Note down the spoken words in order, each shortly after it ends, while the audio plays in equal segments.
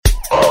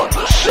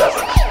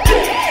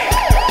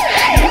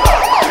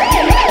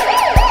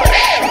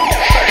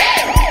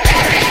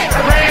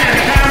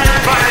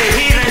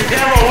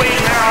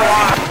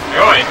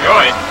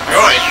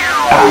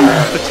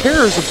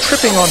fears of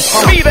tripping on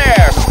pollen. Be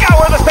there!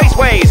 Scour the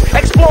spaceways!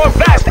 Explore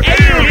vast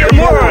alien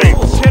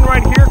worlds! Tin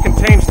right here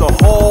contains the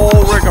whole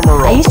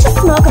rigmarole. I used to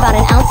smoke about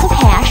an ounce of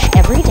hash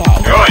every day.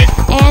 Good.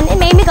 And it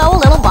made me go a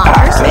little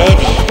bonkers.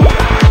 Maybe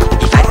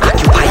if I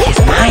occupy his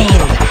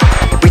mind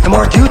with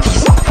more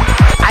duties,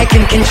 I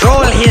can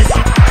control his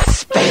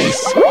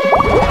space.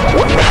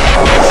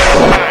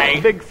 Hi.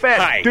 Big fat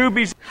Hi.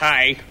 doobies.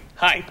 Hi.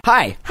 Hi.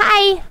 Hi,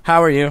 Hi,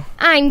 how are you?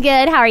 I'm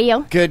good. How are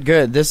you? Good,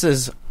 good. This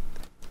is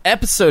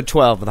episode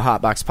 12 of the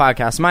Hotbox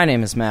Podcast. My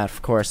name is Matt,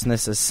 of course, and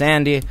this is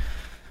Sandy.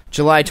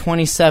 July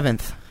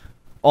 27th.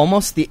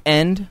 Almost the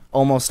end,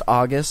 almost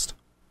August,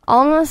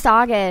 Almost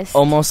August.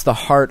 almost the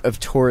heart of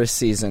tourist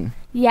season.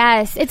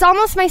 Yes, it's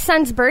almost my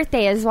son's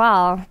birthday as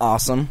well.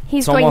 Awesome.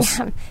 He's It's going almost,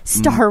 to have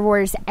Star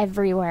Wars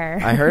everywhere.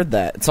 I heard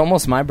that. It's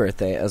almost my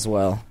birthday as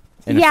well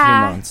in a Yeah.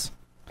 few months.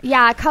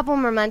 Yeah, a couple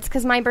more months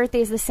because my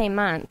birthday's the same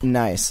month.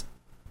 Nice.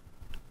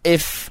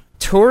 If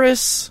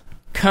tourists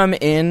come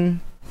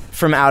in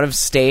from out of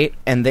state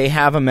and they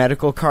have a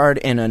medical card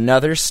in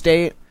another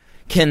state,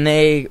 can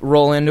they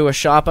roll into a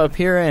shop up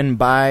here and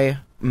buy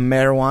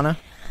marijuana?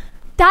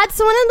 That's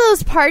one of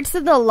those parts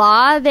of the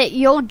law that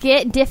you'll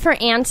get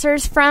different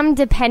answers from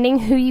depending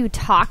who you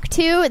talk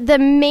to. The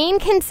main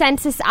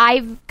consensus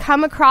I've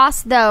come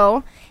across,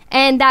 though,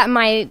 and that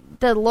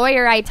the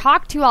lawyer I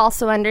talked to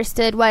also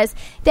understood, was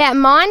that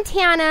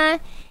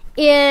Montana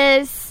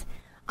is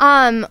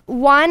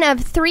one of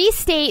 3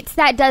 states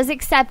that does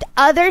accept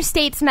other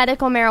states'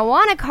 medical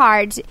marijuana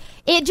cards.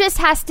 It just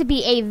has to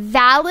be a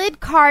valid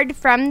card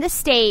from the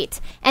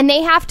state, and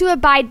they have to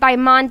abide by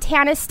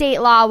Montana state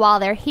law while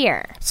they're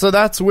here. So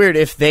that's weird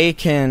if they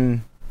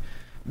can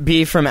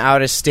be from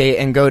out of state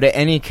and go to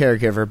any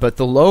caregiver, but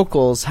the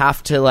locals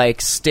have to like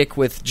stick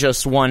with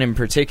just one in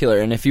particular.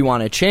 And if you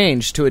want to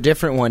change to a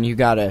different one, you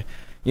gotta,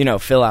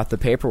 fill out the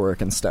paperwork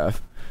and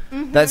stuff.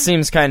 Mm-hmm. That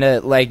seems kind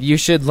of like you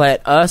should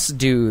let us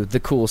do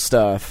the cool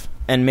stuff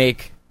and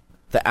make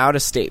the out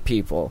of state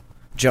people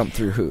jump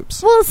through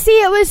hoops. Well,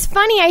 see, it was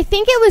funny. I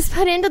think it was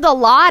put into the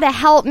law to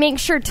help make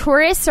sure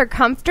tourists are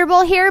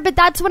comfortable here, but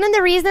that's one of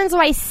the reasons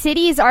why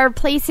cities are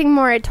placing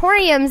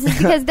moratoriums is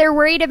because they're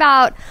worried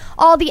about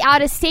all the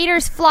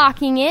out-of-staters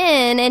flocking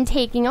in and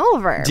taking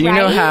over. Do you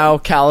know how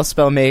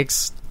Kalispell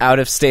makes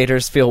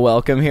out-of-staters feel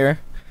welcome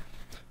here?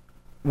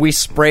 We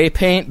spray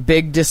paint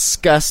big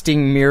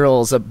disgusting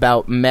murals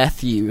about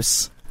meth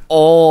use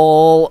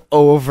all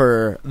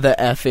over the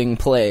effing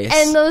place.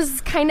 And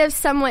those kind of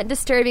somewhat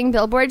disturbing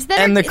billboards that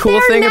and are, the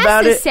cool thing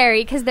about it,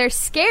 necessary because they're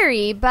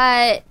scary,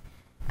 but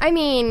I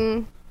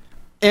mean,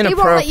 they won't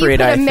let you inappropriate,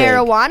 put I a think.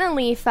 marijuana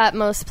leaf up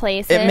most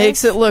places. It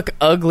makes it look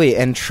ugly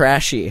and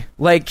trashy.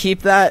 Like,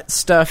 keep that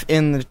stuff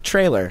in the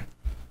trailer.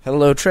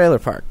 Hello, trailer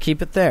park.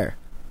 Keep it there.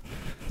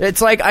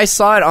 It's like I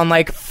saw it on,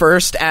 like,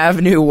 First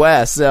Avenue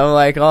West. So I'm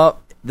like, oh,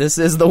 this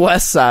is the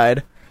West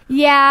Side.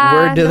 Yeah,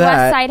 Word to the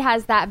that. West Side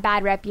has that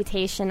bad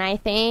reputation, I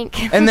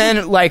think. And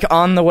then, like,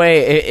 on the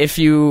way, if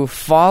you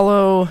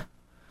follow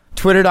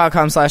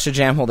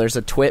twitter.com/thejamhole, there's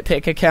a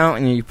TwitPic account,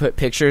 and you put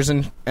pictures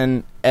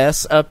and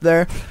S up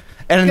there.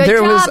 And Good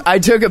job. I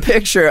took a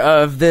picture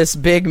of this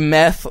big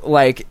meth,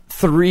 like,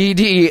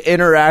 3D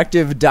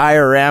interactive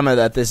diorama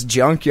that this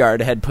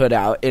junkyard had put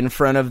out in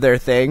front of their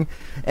thing.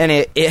 And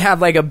it had,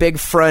 like, a big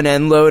front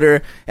end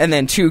loader and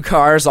then 2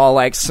 cars all,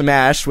 like,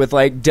 smashed with,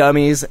 like,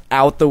 dummies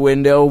out the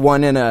window.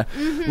 One in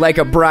like,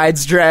 a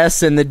bride's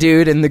dress and the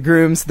dude in the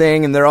groom's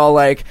thing. And they're all,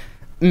 like,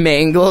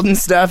 mangled and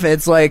stuff.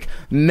 It's like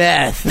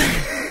meth.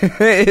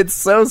 It's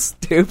so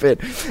stupid.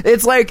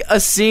 It's like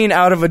a scene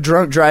out of a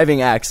drunk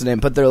driving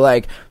accident, but they're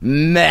like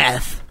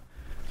meth.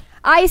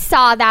 I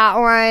saw that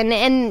one,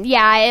 and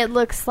yeah, it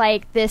looks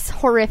like this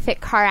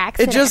horrific car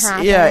accident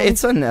happened.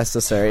 It's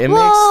unnecessary. It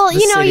well,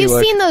 makes the city you've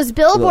look, seen those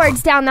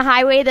billboards down the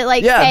highway that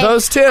like Yeah, say,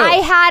 those too. I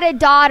had a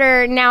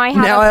daughter, now I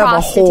have a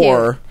prostitute. a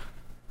whore.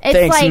 It's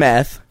Thanks, like,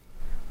 meth.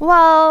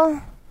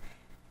 Well,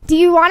 do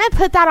you want to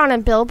put that on a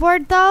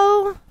billboard,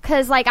 though?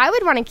 Because, like, I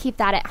would want to keep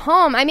that at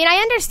home. I mean, I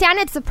understand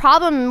it's a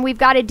problem. We've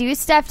got to do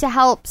stuff to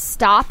help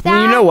stop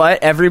that. You know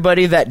what?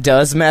 Everybody that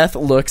does meth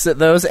looks at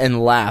those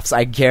and laughs.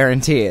 I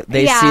guarantee it.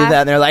 They Yeah. see that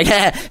and they're like,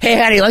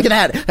 hey, honey, look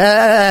at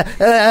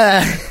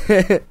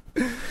that.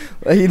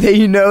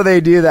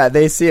 They do that.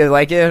 They see it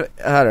like,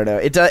 I don't know.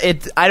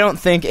 I don't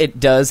think it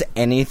does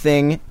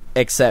anything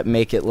except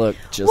make it look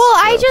just Well,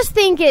 I gross. just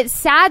think it's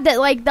sad that,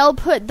 like, they'll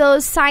put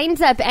those signs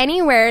up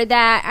anywhere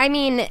that, I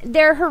mean,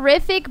 they're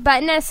horrific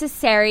but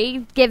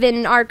necessary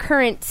given our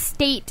current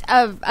state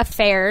of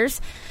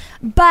affairs.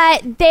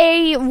 But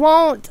they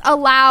won't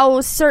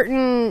allow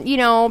certain,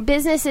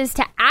 businesses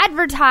to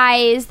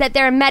advertise that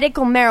they're a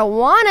medical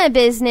marijuana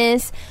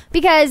business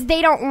because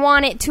they don't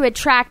want it to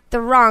attract the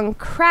wrong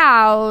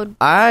crowd.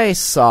 I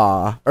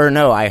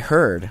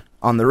heard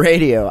on the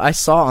radio. I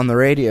saw on the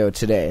radio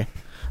today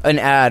an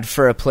ad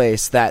for a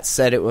place that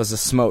said it was a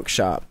smoke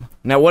shop.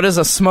 Now, what is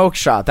a smoke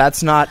shop?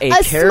 That's not a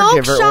smoke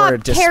caregiver shop or a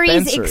dispensary.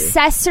 carries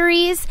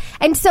accessories,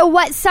 and so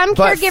what some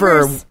But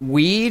caregivers... for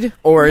weed,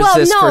 or is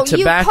this for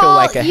tobacco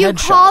like a head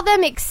shop? You call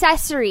them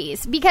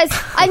accessories, because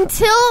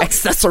until...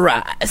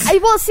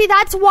 Accessorize. Well, see,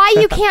 that's why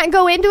you can't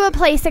go into a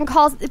place and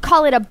call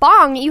it a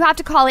bong. You have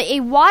to call it a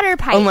water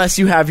pipe. Unless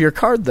you have your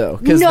card, though,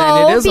 because no,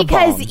 then it is a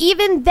because bong.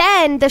 even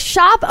then, the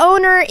shop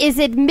owner is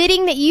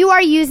admitting that you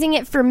are using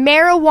it for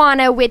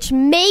marijuana, which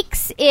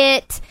makes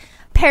it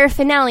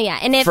paraphernalia.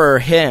 And if for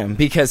him,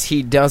 because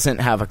he doesn't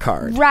have a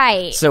card.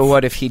 Right. So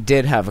what if he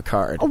did have a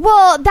card?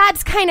 Well,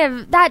 that's kind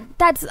of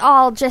that's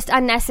all just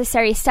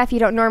unnecessary stuff you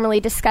don't normally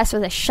discuss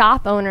with a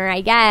shop owner,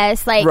 I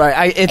guess. Like,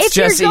 Right. It's if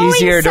you're just going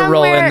easier to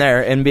roll in somewhere-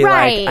 there and be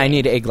Right. like, I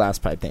need a glass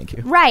pipe, thank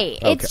you. Right.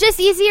 Okay. It's just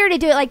easier to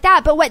do it like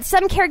that. But what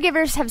some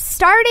caregivers have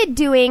started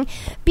doing,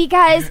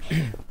 because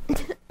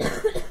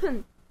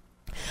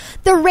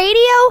the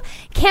radio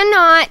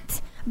cannot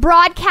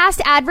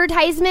broadcast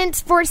advertisements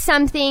for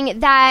something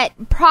that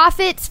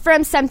profits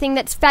from something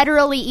that's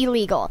federally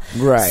illegal.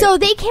 Right. So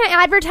they can't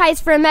advertise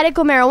for a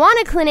medical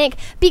marijuana clinic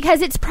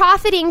because it's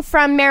profiting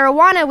from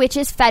marijuana, which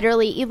is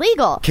federally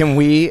illegal. Can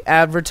we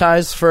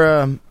advertise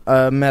for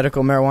a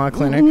medical marijuana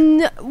clinic?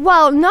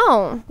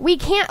 No, we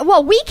can't.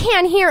 Well, we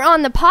can here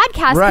on the podcast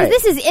because Right.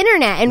 this is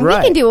internet and Right.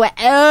 we can do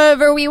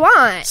whatever we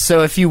want.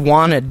 So if you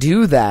want to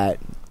do that,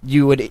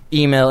 you would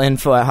email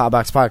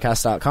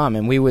info@hotboxpodcast.com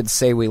and we would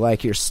say we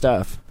like your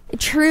stuff.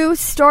 True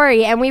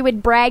story, and we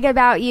would brag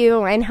about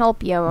you and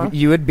help you.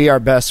 You would be our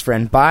best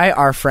friend. Buy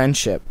our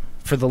friendship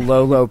for the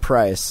low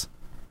price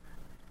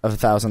of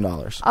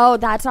 $1,000. Oh,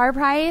 that's our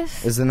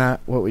price? Isn't that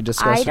what we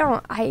discussed?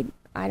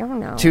 I don't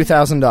know.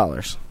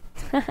 $2,000.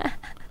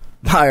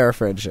 Buy our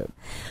friendship.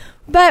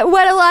 But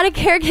what a lot of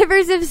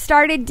caregivers have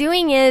started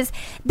doing is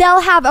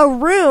they'll have a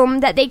room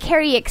that they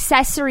carry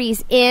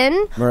accessories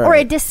in, Right. or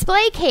a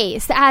display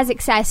case that has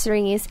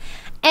accessories,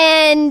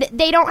 and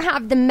they don't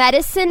have the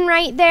medicine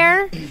right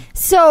there.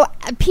 So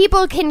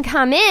people can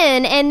come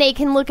in and they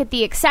can look at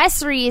the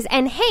accessories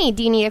and, hey,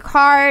 do you need a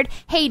card?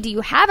 Hey, do you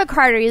have a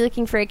card? Are you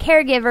looking for a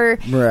caregiver?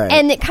 Right.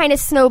 And it kind of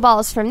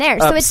snowballs from there.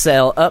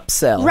 So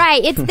Upsell.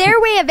 right. It's their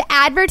way of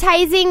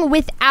advertising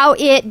without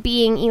it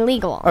being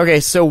illegal. Okay,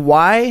 so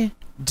why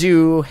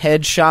do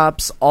head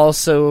shops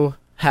also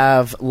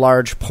have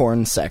large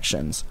porn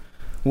sections?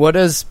 What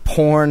does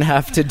porn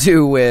have to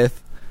do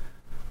with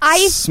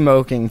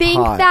smoking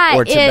pot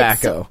or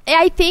tobacco?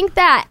 I think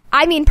that,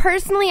 I mean,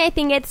 personally, I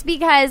think it's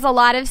because a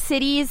lot of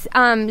cities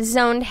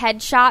zoned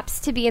head shops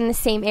to be in the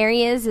same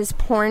areas as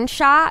porn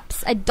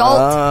shops,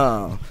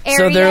 adult areas.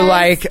 So they're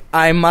like,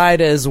 I might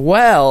as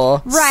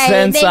well, right,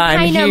 since they I'm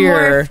kinda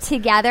here morph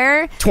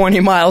together. 20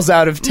 miles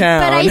out of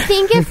town. But I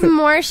think if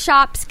more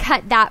shops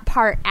cut that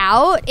part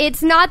out,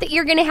 it's not that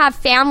you're going to have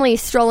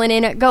families strolling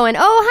in it going,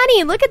 oh,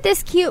 honey, look at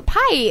this cute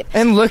pipe.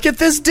 And look at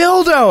this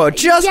dildo.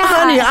 Just, Yeah.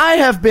 honey, I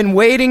have been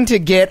waiting to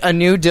get a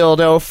new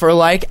dildo for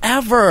like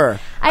ever.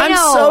 I'm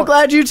know. so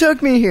glad you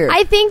took me here.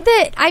 I think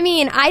that, I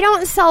mean, I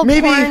don't sell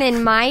Maybe- porn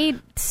in my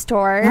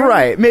store.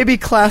 Right. Maybe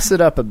class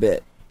it up a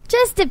bit.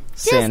 Just a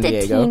San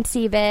Diego.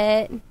 teensy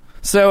bit.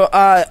 So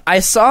I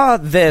saw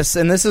this,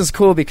 and this is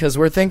cool because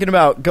we're thinking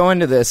about going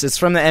to this. It's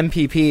from the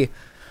MPP,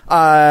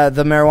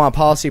 the Marijuana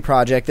Policy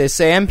Project. They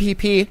say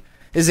MPP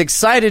is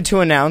excited to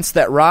announce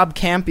that Rob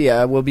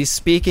Campia will be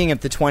speaking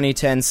at the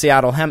 2010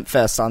 Seattle Hemp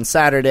Fest on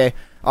Saturday,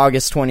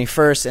 August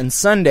 21st, and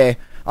Sunday,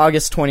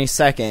 August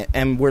 22nd.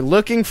 And we're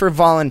looking for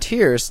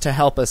volunteers to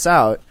help us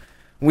out.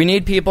 We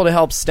need people to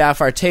help staff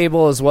our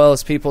table, as well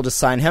as people to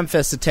sign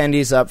HempFest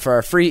attendees up for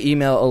our free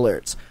email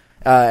alerts.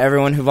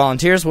 Everyone who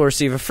volunteers will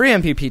receive a free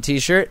MPP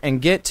t-shirt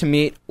and get to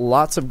meet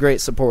lots of great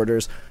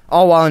supporters,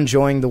 all while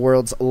enjoying the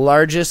world's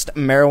largest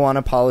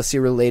marijuana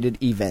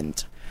policy-related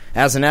event.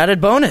 As an added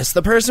bonus,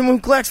 the person who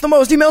collects the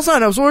most email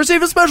signups will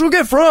receive a special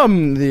gift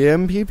from the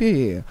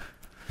MPP.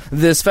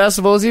 This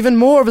festival is even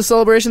more of a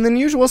celebration than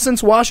usual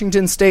since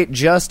Washington State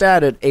just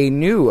added a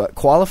new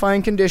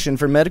qualifying condition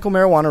for medical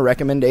marijuana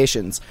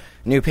recommendations.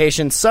 New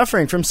patients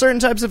suffering from certain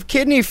types of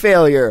kidney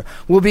failure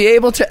will be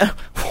able to...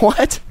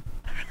 What?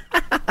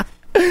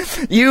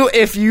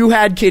 If you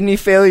had kidney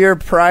failure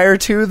prior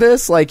to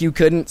this, like you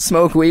couldn't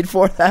smoke weed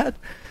for that?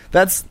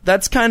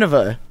 That's kind of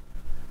a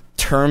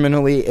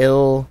terminally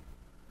ill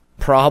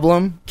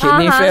problem.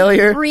 Kidney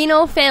failure.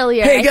 Renal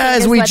failure. Hey I guys,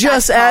 think is we what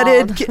just that's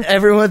added called.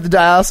 everyone at the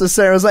dialysis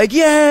center was like,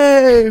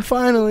 yay,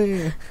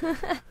 finally.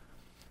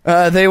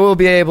 They will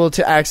be able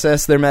to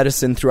access their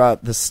medicine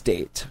throughout the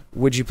state.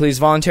 Would you please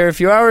volunteer a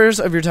few hours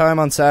of your time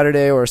on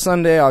Saturday or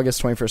Sunday,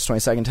 August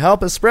 21st, 22nd, to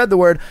help us spread the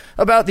word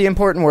about the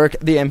important work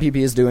the MPP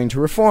is doing to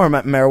reform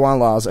marijuana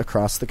laws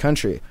across the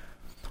country?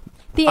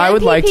 The I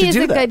would MPP like to is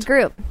do a that. good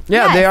group.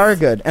 Yeah, Yes. they are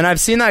good. And I've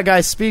seen that guy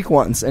speak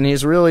once, and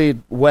he's really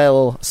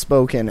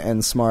well-spoken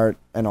and smart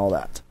and all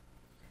that.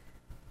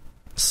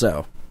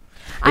 So,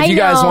 if you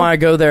guys want to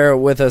go there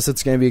with us,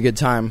 it's going to be a good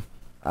time.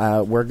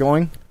 We're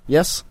going?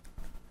 Yes?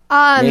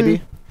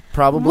 Maybe?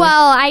 Probably?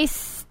 Well, I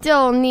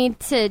still need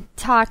to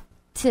talk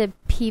to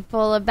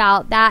people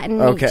about that and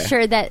make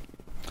sure that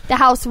the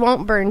house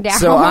won't burn down.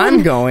 So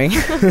I'm going,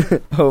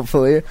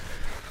 hopefully.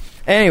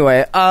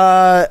 Anyway,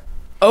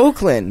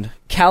 Oakland,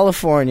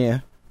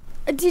 California.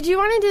 Did you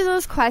want to do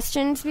those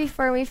questions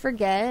before we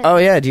forget? Oh,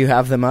 yeah. Do you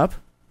have them up?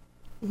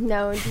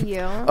 No, do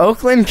you?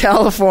 Oakland,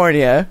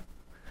 California.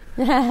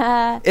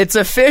 It's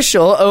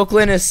official.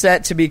 Oakland is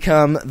set to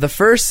become the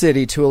first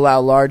city to allow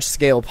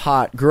large-scale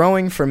pot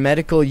growing for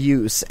medical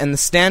use and the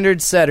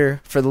standard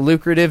setter for the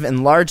lucrative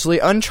and largely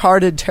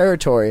uncharted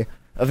territory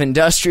of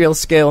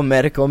industrial-scale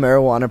medical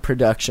marijuana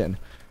production.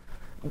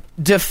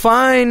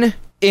 Define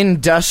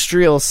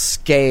industrial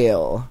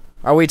scale.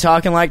 Are we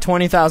talking like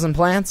 20,000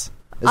 plants?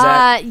 Is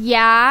that?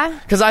 Yeah.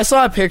 Because I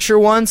saw a picture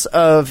once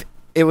of,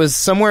 it was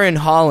somewhere in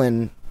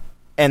Holland,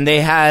 and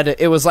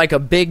it was like a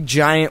big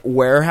giant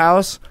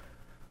warehouse,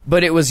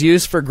 but it was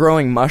used for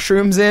growing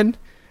mushrooms in,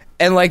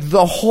 and like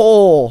the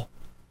whole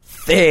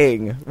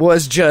thing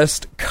was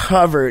just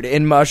covered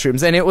in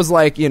mushrooms, and it was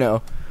like,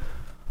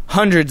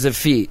 hundreds of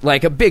feet,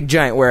 like a big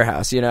giant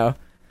warehouse,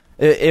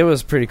 It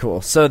was pretty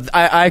cool. So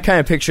I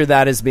kind of picture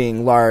that as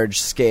being large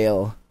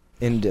scale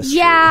industry.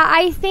 Yeah,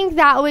 I think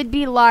that would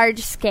be large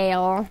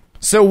scale.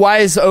 So why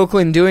is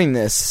Oakland doing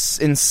this?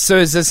 And so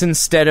is this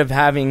instead of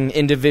having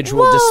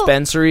individual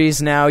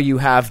dispensaries, now you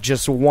have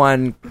just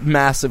one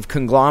massive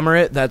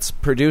conglomerate that's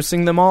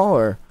producing them all,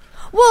 or?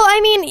 Well, I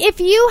mean,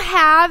 if you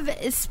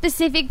have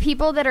specific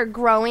people that are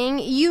growing,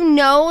 you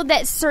know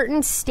that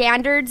certain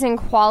standards and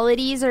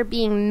qualities are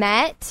being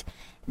met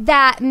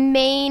that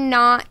may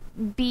not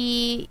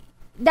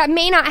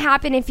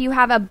happen if you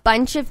have a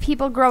bunch of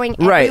people growing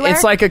everywhere. Right,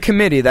 it's like a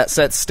committee that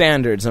sets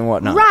standards and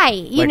whatnot.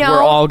 Right,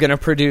 we're all going to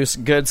produce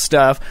good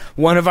stuff.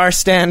 One of our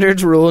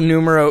standards, rule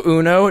numero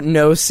uno,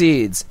 no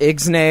seeds.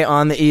 Ixnay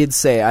on the eed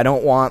say, I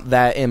don't want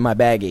that in my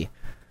baggie.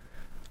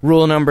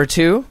 Rule number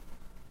 2,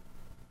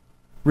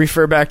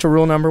 refer back to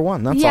rule number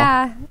 1, that's all.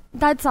 Yeah,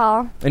 that's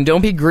all. And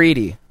don't be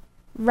greedy.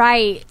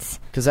 Right.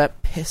 Because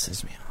that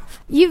pisses me off.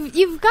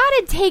 You've got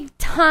to take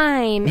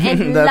time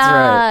and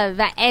love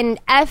and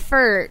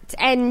effort,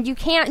 and you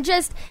can't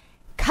just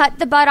cut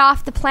the bud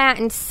off the plant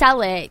and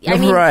sell it. I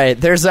mean, right.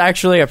 There's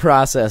actually a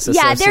process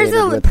associated with there's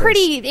a with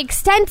pretty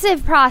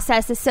extensive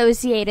process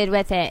associated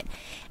with it.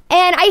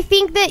 And I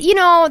think that,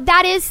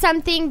 that is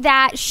something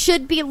that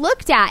should be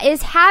looked at,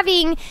 is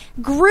having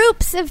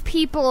groups of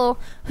people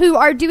who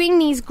are doing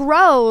these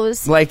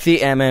grows. Like the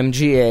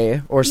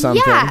MMGA or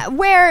something. Yeah,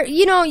 where,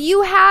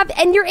 you have,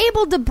 and you're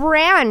able to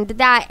brand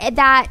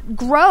that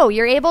grow.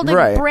 You're able to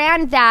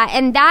brand that,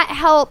 and that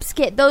helps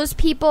get those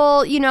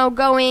people,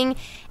 going.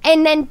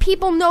 And then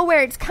people know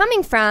where it's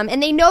coming from,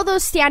 and they know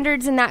those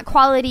standards and that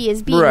quality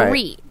is being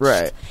reached.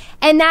 Right.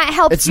 And that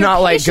helps. It's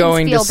not like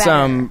going to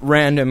some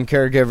random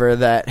caregiver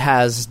that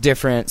has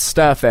different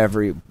stuff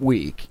every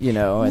week,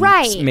 and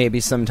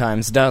maybe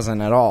sometimes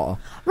doesn't at all.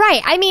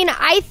 Right. I mean,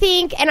 I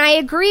think, and I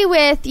agree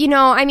with,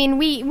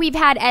 we've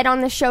had Ed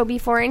on the show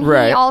before, and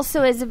he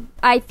also is,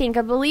 I think,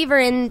 a believer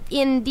in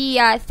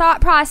the thought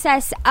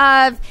process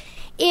of,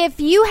 if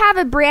you have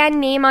a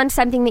brand name on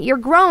something that you're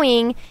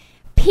growing,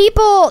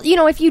 people,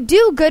 if you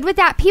do good with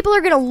that, people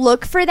are going to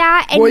look for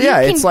that. And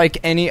it's like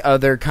any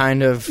other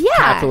kind of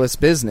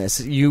capitalist business.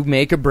 You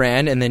make a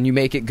brand, and then you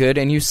make it good,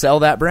 and you sell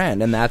that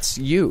brand, and that's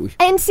you.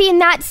 And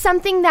that's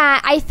something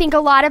that I think a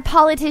lot of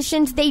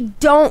politicians, they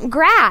don't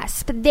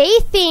grasp. They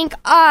think,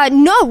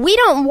 no, we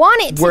don't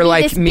want it to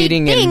be this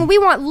big thing. We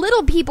want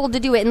little people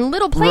to do it in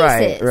little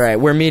places. Right.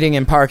 We're meeting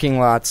in parking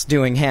lots,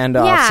 doing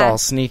handoffs, all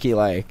sneaky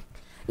like.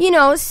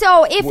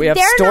 So if we have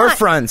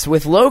storefronts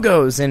with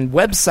logos and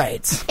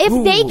websites.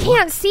 If they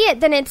can't see it,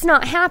 then it's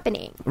not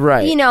happening.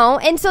 Right.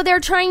 And so they're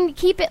trying to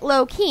keep it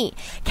low key.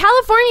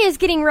 California is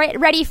getting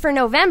ready for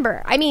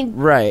November. I mean,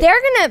 they're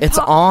going to... It's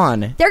on.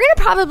 They're going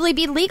to probably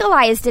be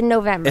legalized in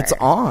November. It's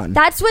on.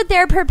 That's what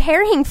they're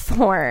preparing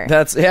for.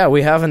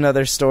 We have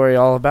another story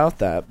all about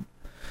that.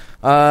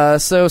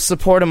 So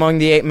support among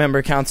the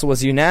 8-member council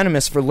was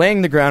unanimous for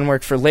laying the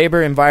groundwork for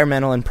labor,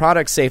 environmental, and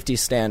product safety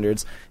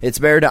standards. It's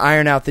better to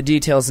iron out the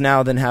details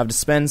now than have to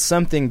spend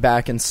something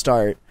back and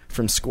start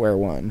from square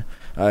one,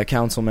 a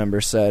council member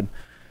said.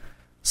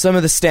 Some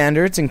of the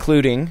standards,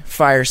 including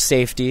fire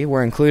safety,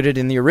 were included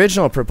in the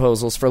original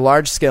proposals for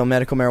large-scale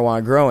medical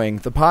marijuana growing.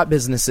 The pot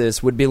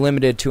businesses would be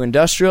limited to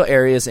industrial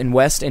areas in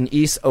West and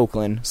East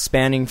Oakland,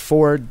 spanning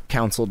 4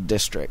 council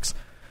districts.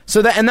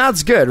 So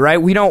that's good,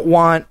 right? We don't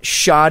want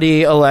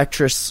shoddy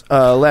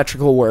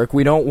electrical work.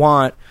 We don't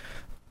want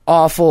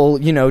awful,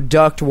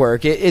 duct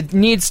work. It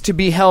needs to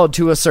be held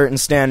to a certain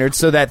standard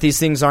so that these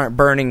things aren't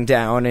burning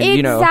down and,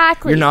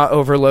 you're not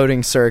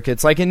overloading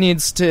circuits. Like, it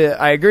needs to,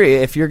 I agree,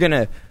 if you're going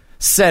to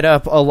set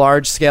up a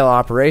large-scale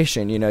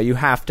operation, you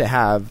have to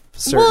have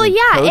certain code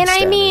standards.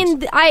 I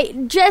mean,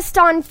 I just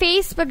on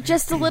Facebook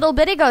just a little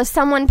bit ago,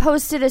 someone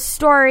posted a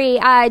story,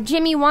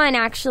 Jimmy One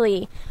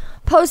actually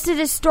posted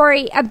a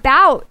story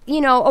about,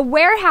 a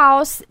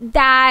warehouse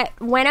that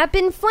went up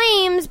in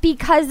flames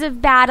because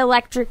of bad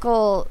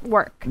electrical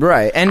work.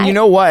 Right. And you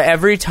know what?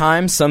 Every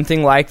time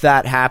something like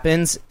that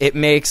happens, it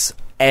makes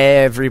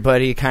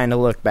everybody kind of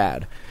look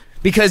bad.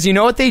 Because you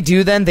know what they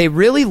do then? They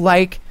really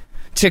like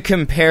to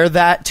compare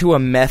that to a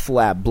meth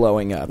lab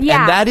blowing up. Yeah.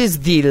 And that is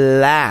the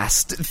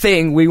last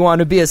thing we want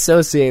to be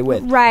associated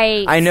with.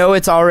 Right. I know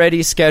it's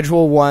already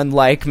Schedule 1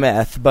 like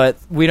meth, but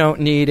we don't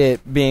need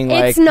it being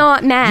like... It's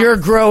not meth. Your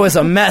grow is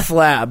a meth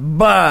lab.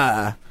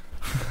 Bah!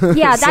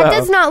 Yeah, that So-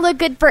 does not look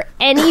good for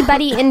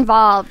anybody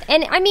involved.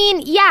 And, I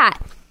mean, yeah,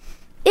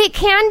 it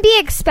can be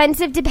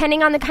expensive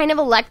depending on the kind of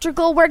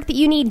electrical work that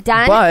you need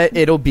done. But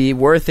it'll be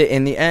worth it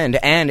in the end,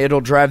 and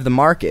it'll drive the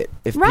market.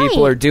 If Right.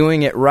 people are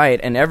doing it right,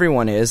 and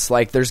everyone is,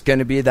 like, there's going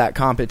to be that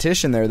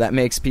competition there that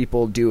makes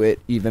people do it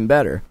even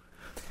better.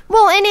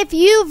 Well, and if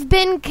you've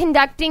been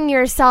conducting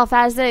yourself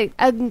as a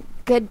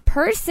good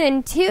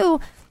person, too,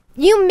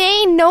 you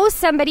may know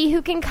somebody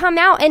who can come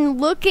out and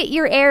look at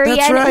your area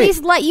That's and right. at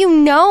least let you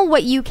know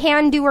what you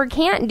can do or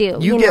can't do.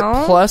 You You get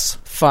know? plus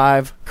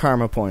 5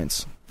 karma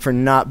points for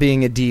not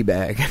being a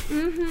D-bag.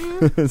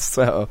 Mm-hmm.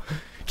 So,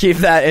 keep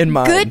that in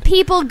mind. Good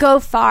people go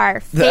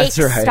far. That's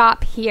Fake right.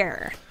 stop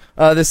here.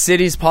 The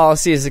city's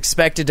policy is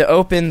expected to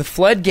open the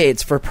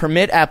floodgates for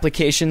permit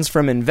applications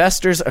from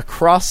investors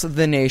across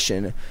the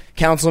nation.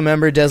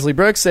 Councilmember Desley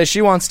Brooks says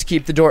she wants to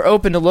keep the door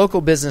open to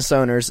local business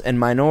owners and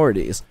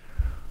minorities.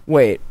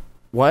 Wait,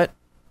 what?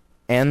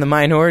 And the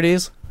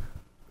minorities?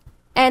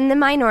 And the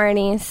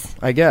minorities.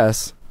 I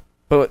guess.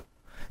 But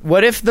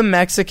what if the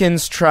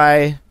Mexicans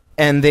try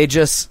and they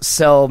just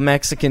sell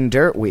Mexican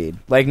dirt weed?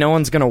 Like, no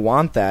one's going to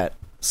want that.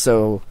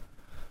 So...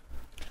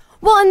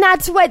 Well, and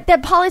that's what the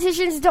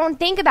politicians don't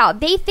think about.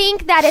 They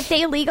think that if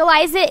they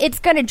legalize it, it's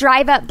going to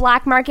drive up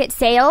black market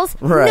sales.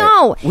 Right.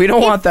 No. We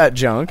don't If- want that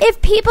junk.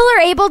 If people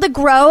are able to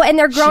grow and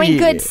they're growing Gee.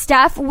 good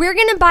stuff, we're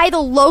going to buy the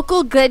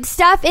local good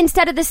stuff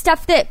instead of the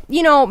stuff that,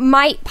 you know,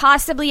 might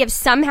possibly have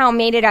somehow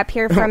made it up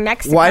here from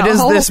Mexico. Why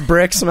does this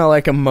brick smell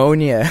like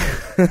ammonia?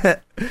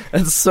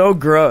 It's so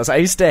gross. I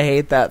used to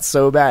hate that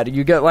so bad.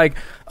 You get like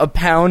a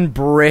pound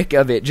brick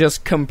of it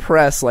just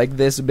compressed like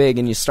this big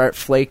and you start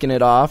flaking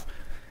it off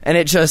and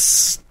it just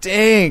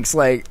stinks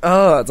like,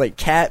 oh, it's like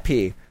cat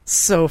pee.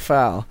 So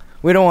foul.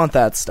 We don't want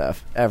that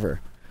stuff ever.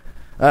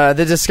 The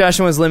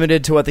discussion was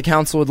limited to what the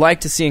council would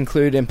like to see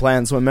included in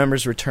plans when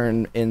members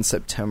return in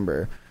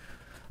September.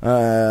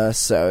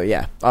 So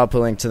yeah, I'll put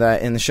a link to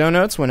that in the show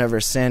notes whenever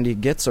Sandy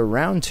gets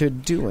around to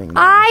doing that.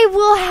 I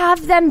will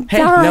have them Hey,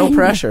 done. no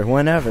pressure.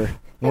 Whenever.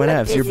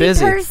 Whenever. You're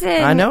busy busy.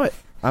 person. I know it.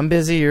 I'm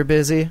busy. You're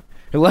busy.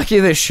 You're lucky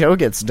this show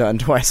gets done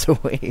twice a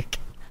week.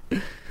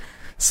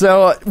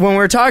 So, when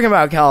we're talking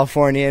about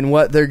California and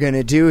what they're going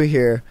to do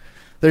here,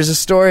 there's a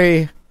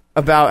story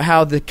about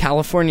how the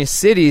California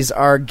cities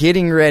are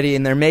getting ready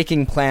and they're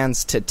making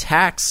plans to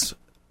tax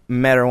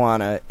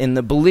marijuana in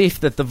the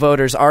belief that the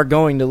voters are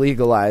going to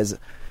legalize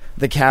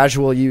the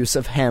casual use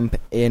of hemp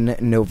in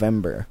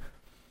November.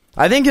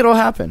 I think it'll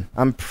happen.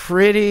 I'm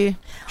pretty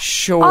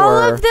sure.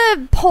 All of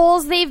the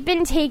polls they've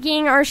been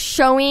taking are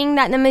showing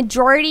that the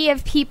majority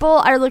of people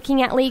are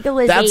looking at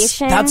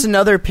legalization. That's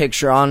another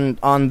picture on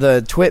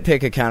the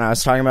TwitPic account I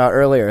was talking about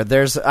earlier.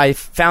 I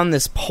found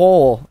this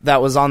poll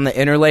that was on the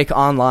Interlake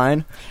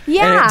Online.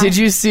 Yeah. And did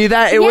you see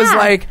that? It was Yeah.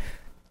 like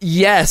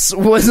yes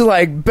was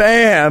like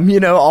bam,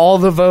 all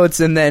the votes,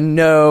 and then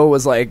no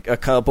was like a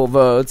couple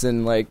votes,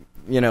 and like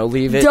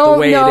leave it Don't the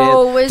way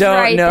know it is. was Don't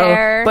right know.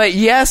 there. But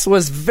yes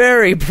was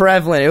very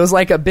prevalent. It was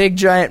like a big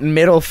giant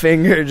middle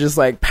finger, just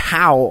like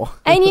pow.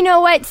 And you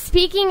know what?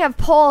 Speaking of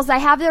polls, I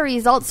have the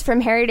results from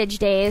Heritage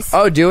Days.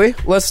 Oh, do we?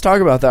 Let's talk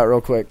about that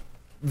real quick.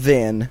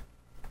 Then.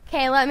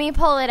 Okay, let me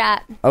pull it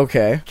up.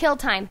 Okay. Kill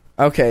time.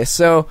 Okay,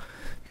 so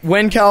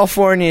when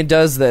California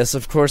does this,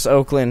 of course,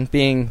 Oakland,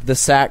 being the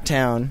sack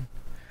town,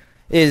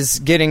 is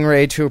getting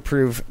ready to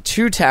approve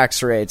 2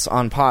 tax rates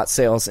on pot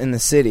sales in the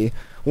city.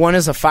 One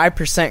is a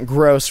 5%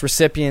 gross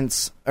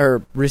receipts.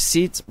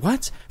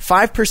 What?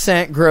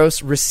 5%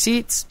 gross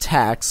receipts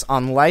tax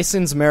on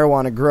licensed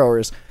marijuana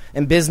growers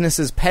and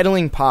businesses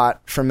peddling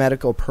pot for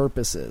medical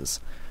purposes.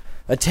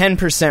 A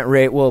 10%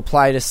 rate will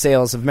apply to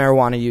sales of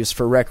marijuana use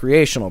for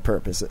recreational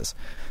purposes.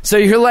 So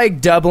you're like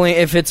doubling.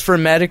 If it's for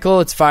medical,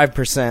 it's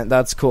 5%.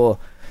 That's cool.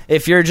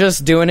 If you're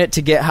just doing it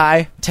to get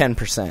high,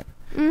 10%.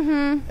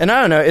 Mm-hmm. And I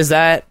don't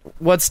know,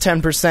 what's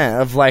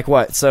 10% of like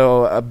what?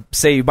 So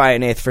say you buy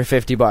an eighth for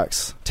 $50.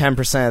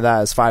 10% of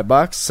that is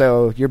 $5.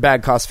 So your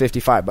bag costs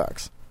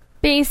 $55.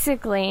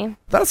 Basically.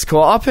 That's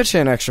cool. I'll pitch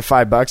in an extra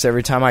 $5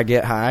 every time I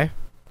get high.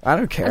 I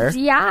don't care.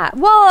 Yeah.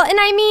 Well, and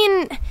I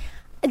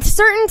mean,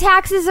 certain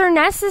taxes are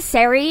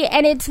necessary,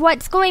 and it's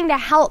what's going to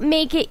help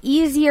make it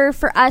easier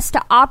for us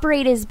to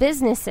operate as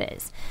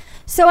businesses.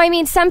 So, I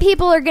mean, some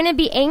people are going to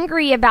be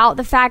angry about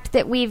the fact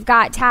that we've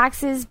got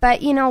taxes,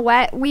 but you know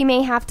what? We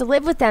may have to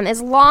live with them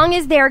as long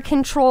as they're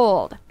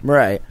controlled.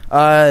 Right.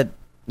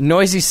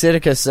 Noisy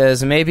Sitica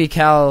says, maybe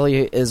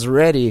Cali is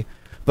ready,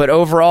 but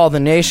overall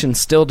the nation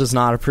still does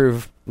not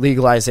approve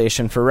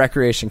legalization for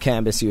recreation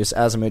cannabis use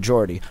as a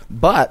majority.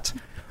 But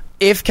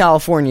if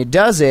California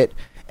does it,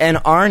 and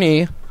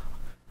Arnie,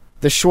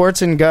 the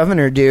Schwartzen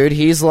governor dude,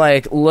 he's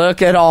like,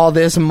 look at all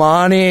this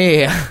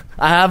money.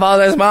 I have all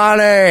this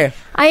money.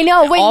 I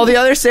know. All the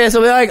other states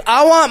will be like,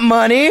 I want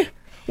money.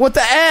 What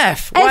the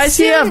F? Why does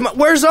he have...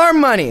 Where's our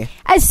money?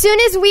 As soon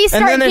as we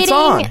start then it's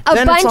on. getting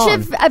Then it's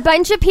on. a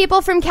bunch of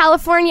people from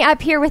California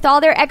up here with all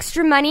their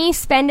extra money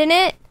spending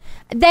it,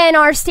 then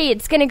our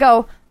state's going to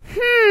go,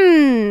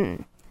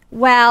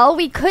 well,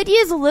 we could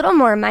use a little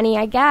more money,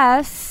 I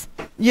guess.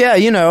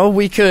 Yeah,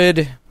 we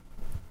could...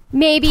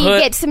 Maybe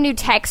get some new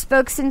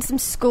textbooks in some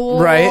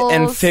schools. Right,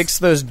 and fix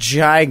those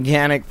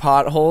gigantic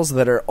potholes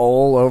that are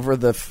all over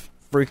the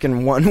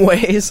freaking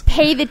one-ways.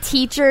 Pay the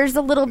teachers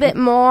a little bit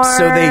more.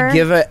 So they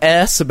give a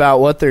S about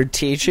what they're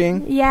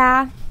teaching?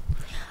 Yeah.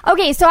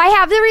 Okay, so I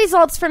have the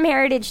results from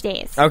Heritage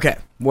Days. Okay,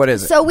 what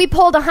is it? So we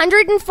polled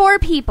 104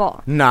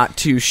 people. Not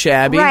too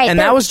shabby. Right, and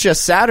that was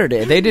just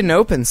Saturday. They didn't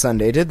open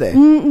Sunday, did they?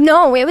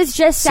 No, it was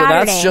just Saturday.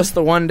 So that's just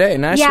the one day.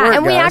 Nice work, Yeah,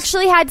 and we guys.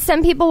 actually had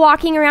some people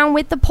walking around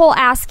with the poll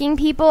asking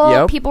people.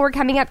 Yep. People were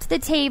coming up to the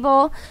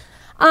table.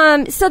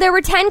 So there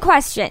were 10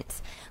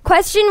 questions.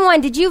 Question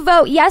 1, did you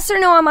vote yes or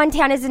no on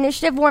Montana's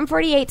Initiative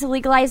 148 to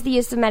legalize the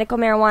use of medical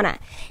marijuana?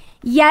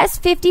 Yes,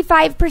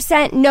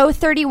 55%, no,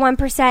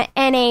 31%,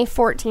 NA,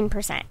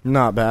 14%.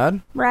 Not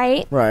bad.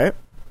 Right? Right.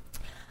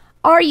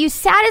 Are you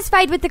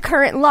satisfied with the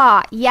current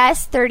law?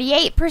 Yes,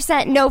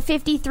 38%, no,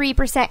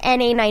 53%,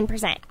 NA,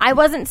 9%. I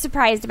wasn't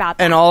surprised about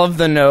that. And all of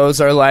the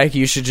no's are like,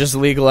 you should just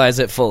legalize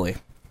it fully.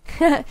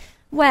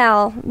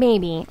 Well,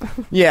 maybe.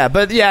 Yeah,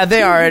 but yeah,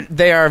 they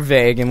are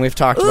vague, and we've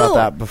talked about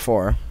that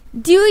before.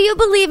 Do you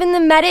believe in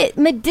the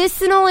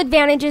medicinal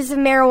advantages of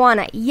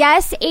marijuana?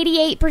 Yes,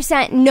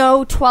 88%,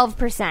 no,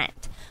 12%.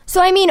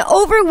 So, I mean,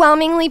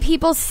 overwhelmingly,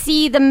 people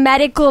see the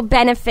medical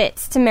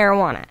benefits to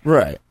marijuana.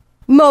 Right.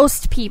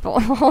 Most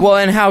people. Well,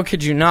 and how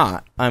could you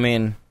not? I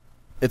mean,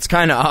 it's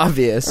kind of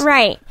obvious.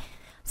 Right.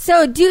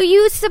 So, do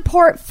you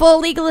support full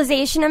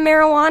legalization of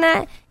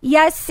marijuana?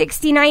 Yes,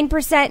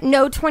 69%,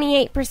 no,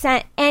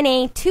 28%,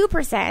 NA,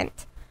 2%.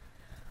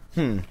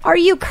 Are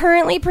you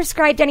currently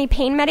prescribed any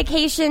pain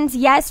medications?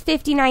 Yes,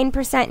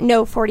 59%,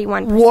 no,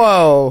 41%.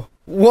 Whoa.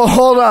 Well,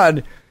 hold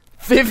on.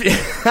 50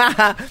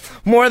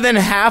 more than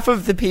half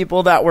of the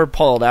people that were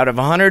polled, out of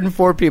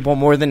 104 people,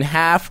 more than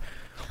half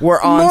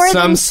were on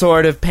some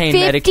sort of pain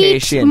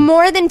medication.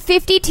 More than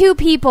 52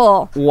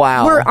 people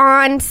Wow. were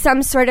on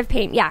some sort of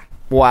pain. Yeah.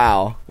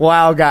 Wow.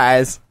 Wow,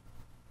 guys.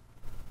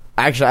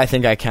 Actually, I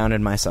think I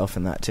counted myself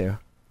in that, too.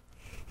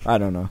 I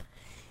don't know.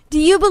 Do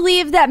you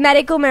believe that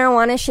medical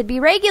marijuana should be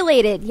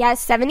regulated?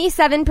 Yes,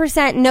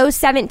 77%, no,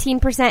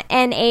 17%,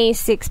 NA,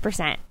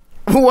 6%.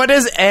 What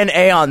is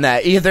NA on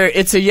that? Either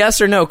it's a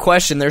yes or no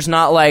question. There's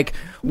not like,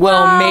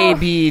 well,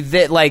 maybe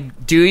that,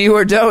 like, do you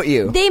or don't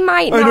you? They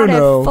might I not don't have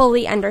know.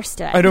 fully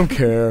understood. I don't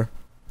care.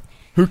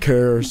 Who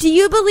cares? Do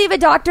you believe a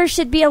doctor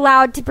should be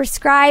allowed to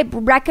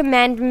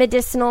recommend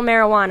medicinal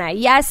marijuana?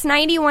 Yes,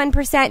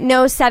 91%,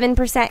 no, 7%,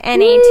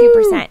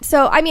 NA, 2%.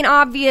 So, I mean,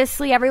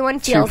 obviously, everyone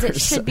feels 2%. it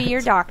should be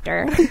your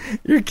doctor.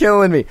 You're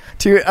killing me.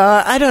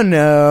 I don't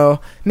know.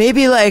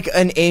 Maybe like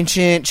an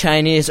ancient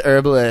Chinese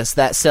herbalist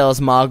that sells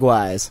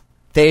mogwais.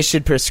 They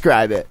should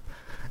prescribe it.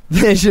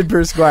 They should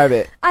prescribe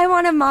it. I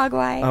want a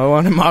mogwai. I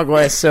want a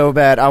mogwai so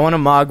bad. I want a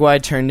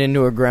mogwai turned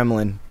into a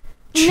gremlin.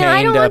 Chained No,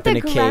 I don't up want in the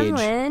a cage.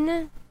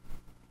 gremlin.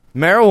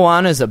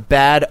 Marijuana is a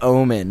bad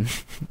omen.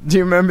 Do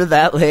you remember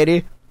that,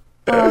 lady?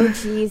 Oh,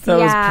 jeez, That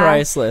yeah. was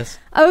priceless.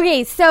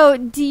 Okay, so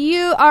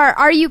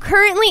are you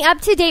currently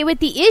up to date with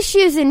the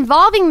issues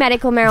involving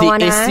medical marijuana?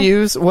 The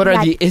issues? What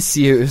are the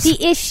issues?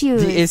 The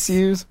issues. The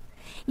issues?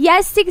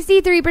 Yes,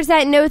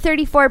 63%, no,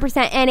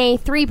 34%, NA,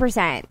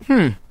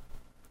 3%.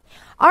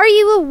 Are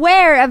you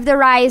aware of the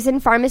rise in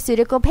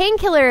pharmaceutical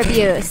painkiller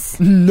abuse?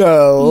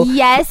 No.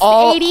 Yes,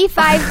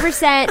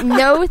 85%,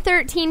 no,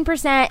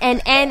 13%,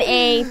 and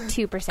NA,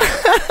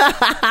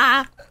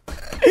 2%.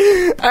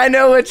 I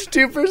know which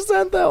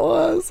 2% that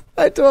was.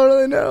 I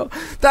totally know.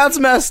 That's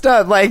messed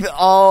up. Like,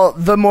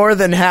 the more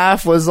than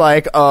half was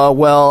like,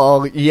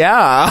 well,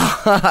 yeah,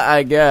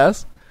 I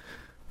guess.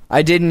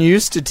 I didn't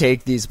used to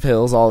take these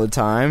pills all the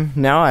time.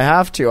 Now I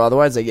have to,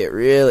 otherwise I get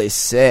really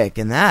sick,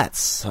 and that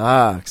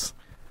sucks.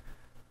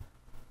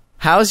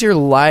 How's your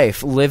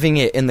life living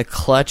it in the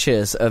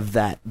clutches of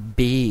that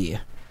bee?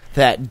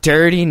 That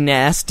dirty,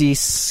 nasty,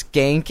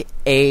 skank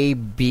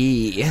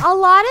A.B. A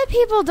lot of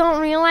people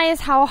don't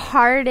realize how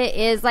hard it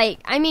is. Like,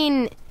 I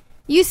mean,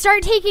 you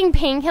start taking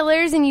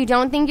painkillers and you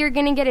don't think you're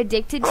going to get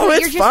addicted to it. It's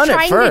You're just fun at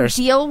trying to first.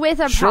 deal with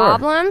a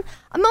problem.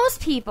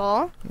 Most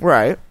people.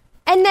 Right.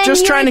 And then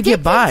Just you're trying to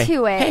get by.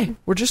 to it. Hey,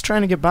 we're just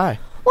trying to get by.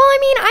 Well, I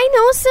mean, I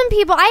know some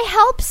people. I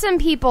help some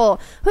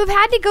people who've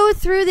had to go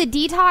through the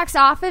detox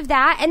off of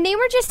that, and they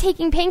were just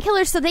taking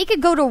painkillers so they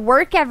could go to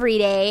work every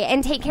day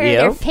and take care of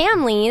their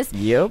families.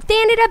 Yep.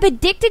 They ended up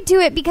addicted to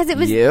it because it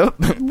was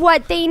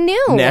what they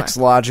knew. Next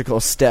logical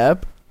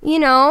step. You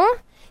know?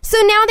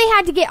 So now they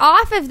had to get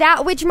off of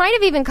that, which might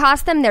have even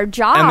cost them their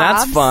jobs. And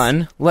that's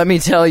fun. Let me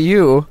tell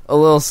you a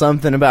little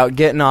something about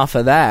getting off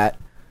of that.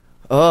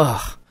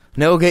 Ugh.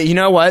 No good. You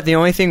know what? The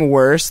only thing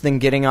worse than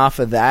getting off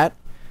of that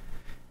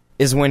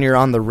is when you're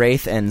on the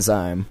Wraith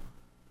enzyme.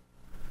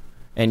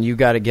 And you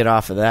got to get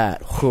off of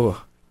that. Whew.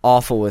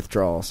 Awful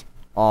withdrawals.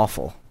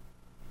 Awful.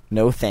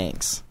 No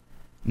thanks.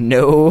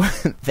 No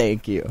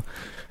thank you.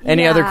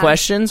 Any other Yeah.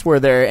 questions? Were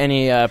there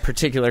any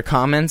particular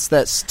comments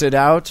that stood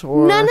out?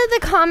 Or None of the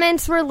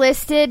comments were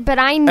listed, but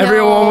I know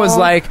everyone was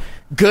like,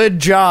 good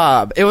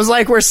job. It was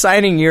like we're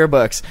signing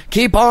yearbooks.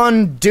 Keep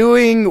on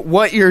doing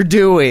what you're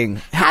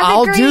doing. Have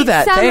I'll a great do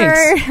that.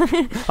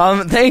 summer.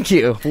 Thanks. Thank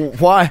you.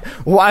 Why?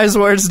 Wise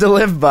words to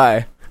live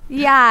by.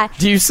 Yeah.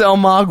 Do you sell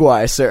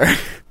Mogwai, sir?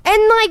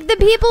 And, like, the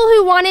people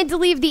who wanted to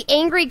leave the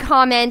angry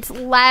comments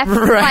left,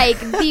 Right. like,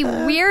 the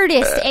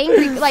weirdest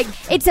angry... Like,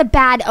 it's a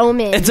bad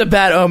omen. It's a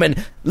bad omen.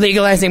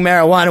 Legalizing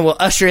marijuana will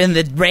usher in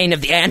the reign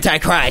of the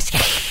Antichrist.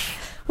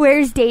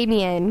 Where's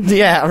Damien?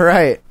 Yeah,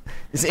 right.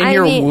 It's in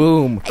your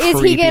womb. Is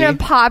creepy. he gonna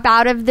pop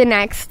out of the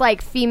next,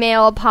 like,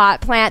 female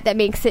pot plant that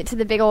makes it to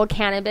the big old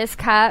cannabis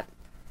cup?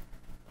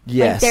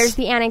 Yes. Like, there's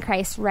the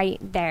Antichrist right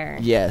there.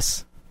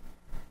 Yes.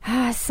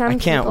 Some I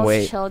can't people's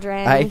wait.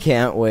 children. I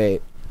can't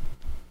wait.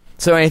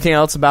 So, anything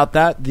else about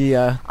that?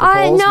 The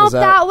polls? No, Was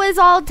that was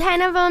all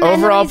 10 of them.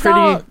 overall and the pretty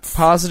results.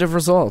 positive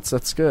results.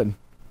 That's good.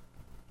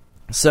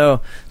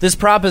 So, this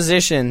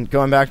proposition,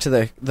 going back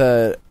to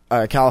the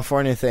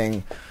California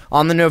thing,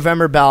 on the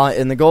November ballot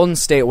in the Golden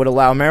State would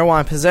allow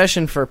marijuana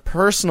possession for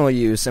personal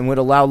use and would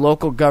allow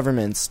local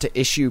governments to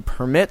issue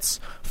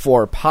permits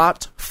for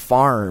pot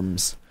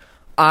farms.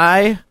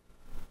 I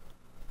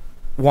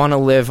want to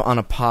live on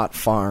a pot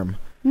farm.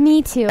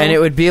 Me too. And it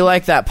would be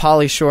like that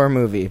Pauly Shore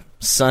movie,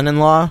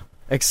 Son-in-Law,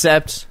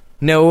 except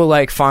no,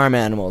 like, farm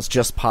animals,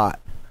 just pot.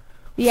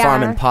 Yeah.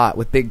 Farming pot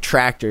with big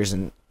tractors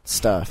and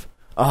stuff.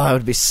 Oh, it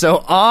would be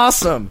so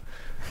awesome.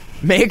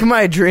 Make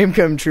my dream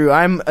come true.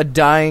 I'm a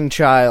dying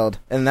child,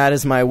 and that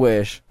is my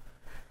wish.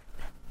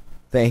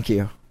 Thank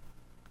you.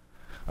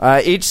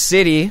 Each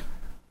city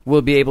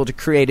will be able to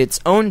create its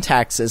own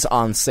taxes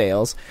on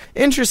sales.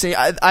 Interesting.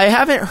 I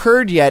haven't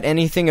heard yet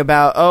anything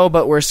about, oh,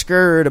 but we're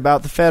scared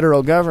about the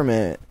federal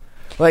government.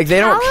 Like, they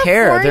don't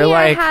care. They're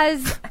like...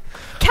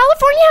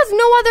 California has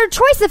no other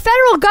choice. The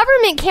federal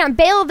government can't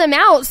bail them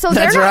out, so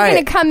they're That's not right.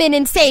 going to come in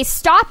and say,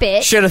 stop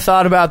it. Should have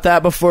thought about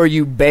that before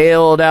you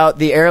bailed out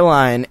the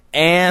airline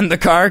and the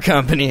car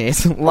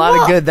companies. A lot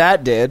of good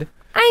that did.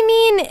 I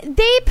mean,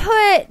 they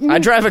put... I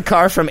drive a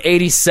car from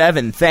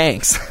 87,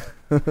 thanks.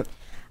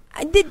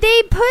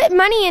 They put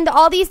money into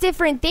all these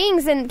different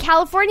things, and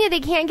California, they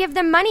can't give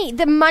them money,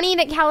 the money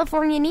that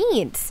California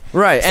needs.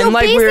 Right, So and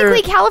like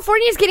basically,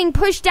 California's getting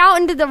pushed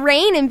out into the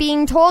rain and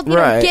being told, you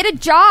Right. know, get a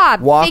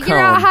job, Walk figure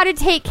home. out how to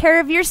take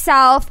care of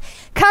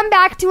yourself, come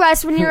back to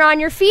us when you're on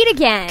your feet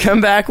again.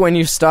 Come back when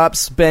you stop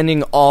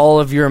spending all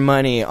of your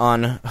money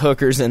on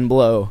hookers and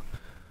blow.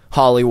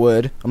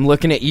 Hollywood. I'm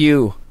looking at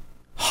you,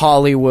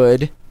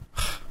 Hollywood.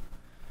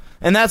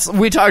 And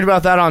we talked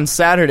about that on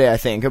Saturday, I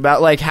think,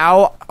 about like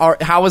how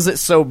is it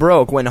so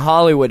broke when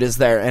Hollywood is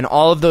there and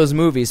all of those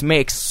movies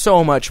make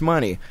so much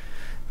money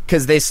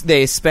because they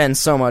spend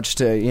so much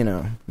to, you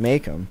know,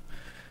 make them.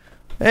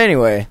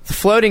 Anyway, the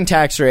floating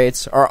tax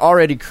rates are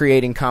already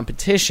creating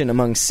competition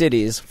among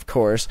cities, of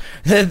course.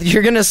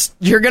 You're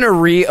gonna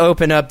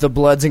reopen up the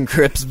Bloods and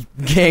Crips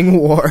gang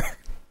war.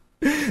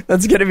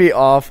 That's gonna be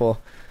awful.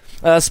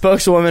 A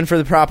spokeswoman for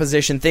the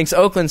proposition thinks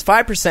Oakland's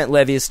 5%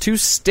 levy is too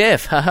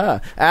stiff,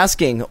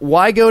 asking,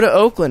 why go to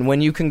Oakland when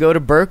you can go to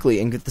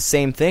Berkeley and get the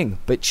same thing,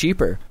 but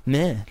cheaper?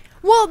 Meh.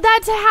 Well,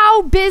 that's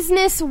how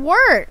business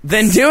works.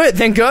 Then do it.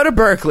 Then go to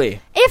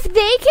Berkeley. If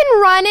they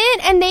can run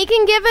it and they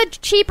can give a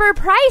cheaper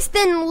price,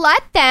 then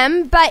let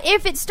them. But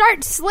if it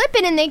starts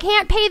slipping and they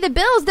can't pay the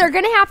bills, they're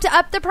going to have to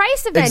up the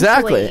price eventually.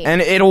 Exactly.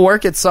 And it'll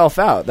work itself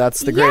out.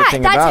 That's the great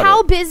thing about it. Yeah, that's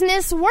how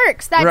business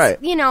works. That's, Right.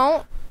 you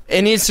know...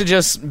 It needs to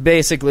just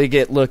basically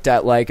get looked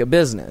at like a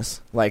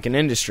business, like an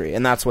industry,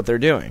 and that's what they're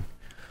doing.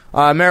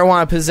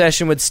 Marijuana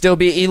possession would still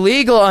be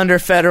illegal under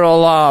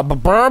federal law,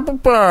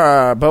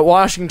 but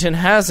Washington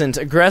hasn't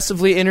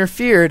aggressively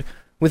interfered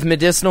with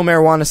medicinal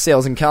marijuana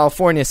sales in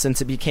California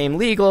since it became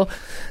legal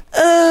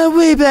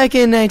way back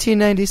in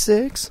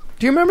 1996.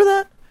 Do you remember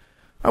that?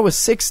 I was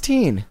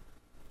 16.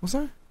 Was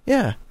I?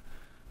 Yeah.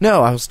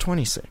 No, I was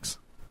 26.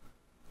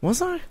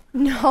 Was I?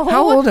 No.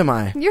 How old am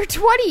I? You're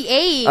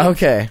 28.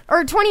 Okay.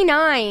 Or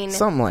 29.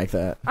 Something like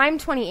that. I'm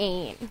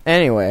 28.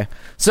 Anyway,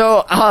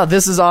 so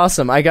this is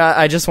awesome.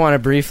 I just want to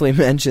briefly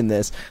mention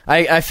this.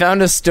 I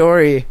found a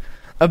story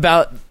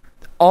about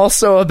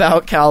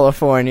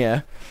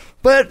California,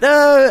 but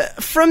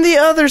from the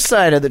other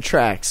side of the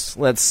tracks.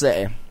 Let's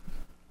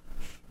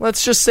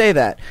just say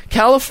that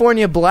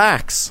California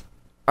blacks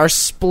are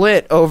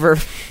split over.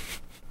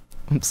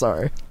 I'm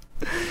sorry.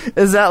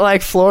 Is that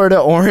like Florida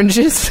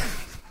oranges?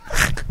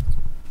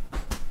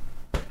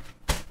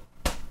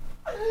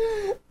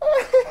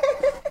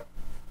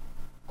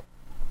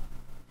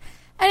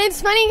 And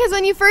it's funny because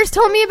when you first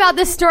told me about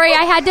this story,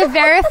 I had to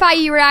verify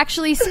you were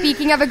actually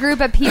speaking of a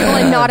group of people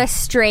and not a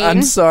strain.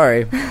 I'm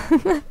sorry.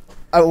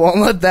 I won't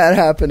let that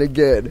happen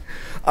again.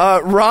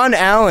 Ron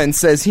Allen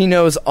says he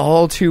knows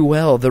all too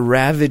well the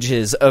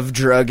ravages of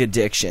drug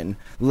addiction.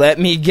 Let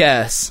me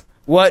guess.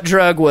 What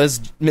drug was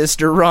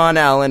Mr. Ron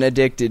Allen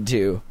addicted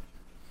to?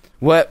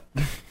 What?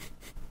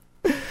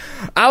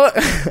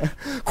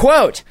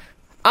 Quote,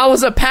 I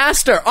was a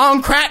pastor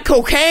on crack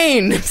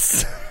cocaine,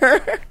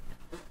 sir.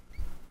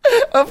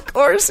 Of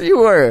course you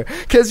were,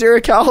 because you're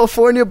a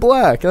California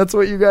black. That's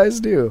what you guys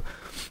do.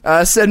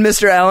 Said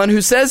Mr. Allen,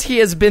 who says he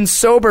has been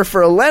sober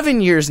for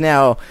 11 years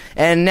now,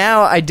 and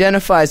now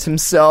identifies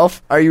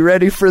himself, are you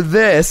ready for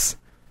this,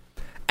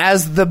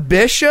 as the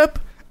bishop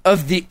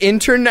of the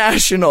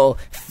International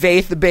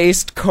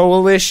Faith-Based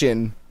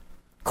Coalition.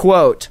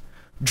 Quote,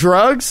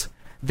 drugs,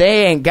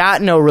 they ain't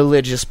got no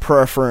religious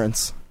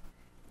preference.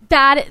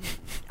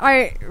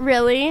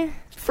 Really?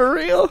 For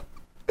real?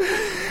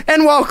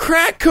 And while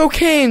crack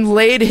cocaine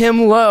laid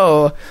him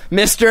low,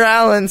 Mr.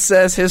 Allen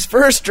says his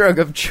first drug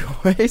of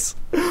choice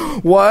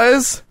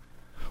was...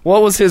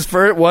 What was his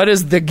first... What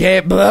is the gay...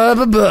 Blah,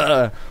 blah,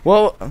 blah.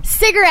 Well...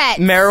 Cigarette.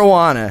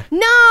 Marijuana. No!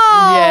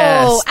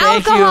 Yes,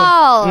 thank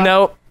Alcohol. you.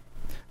 Nope.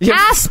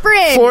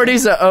 Aspirin.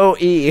 40's a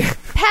OE.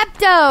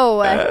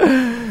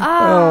 Pepto.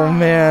 Oh,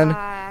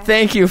 man.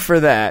 Thank you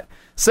for that.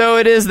 So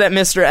it is that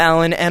Mr.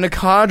 Allen and a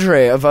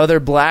cadre of other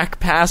black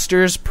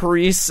pastors,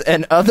 priests,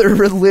 and other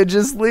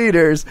religious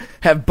leaders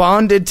have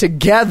bonded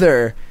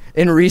together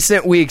in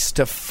recent weeks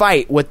to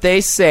fight what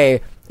they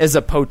say is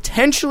a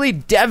potentially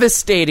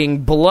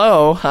devastating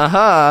blow,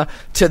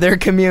 to their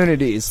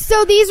communities.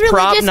 So these religious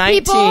Prop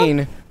 19,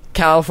 people,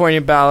 California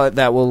ballot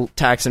that will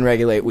tax and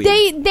regulate weed.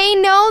 they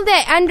know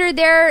that under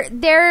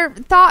their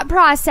thought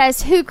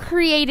process who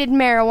created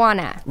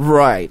marijuana.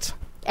 Right.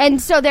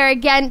 And so they're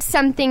against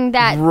something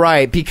that...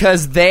 Right,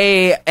 because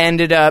they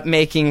ended up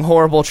making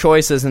horrible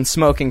choices and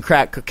smoking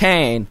crack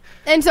cocaine.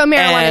 And so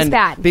marijuana is And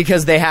bad.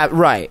 Because they have...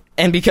 Right.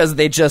 And because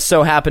they just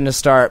so happened to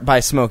start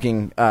by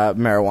smoking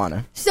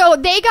marijuana. So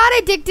they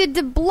got addicted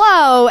to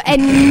blow,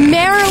 and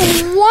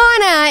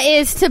marijuana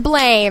is to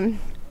blame.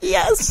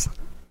 Yes.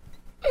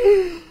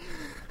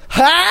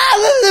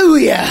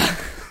 Hallelujah!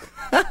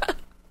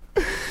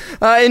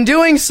 In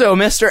doing so,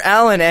 Mr.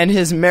 Allen and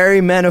his merry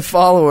men of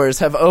followers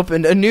have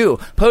opened a new,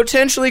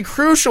 potentially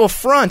crucial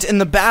front in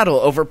the battle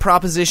over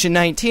Proposition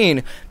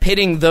 19,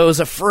 pitting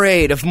those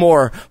afraid of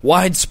more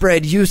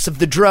widespread use of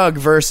the drug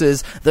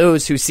versus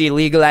those who see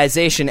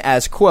legalization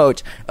as,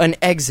 quote, an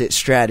exit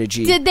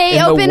strategy. Did they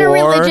in the open a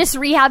war. religious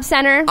rehab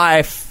center?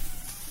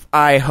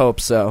 I hope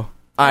so.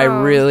 I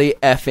really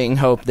effing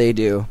hope they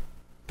do.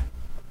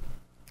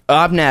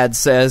 Obnad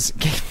says...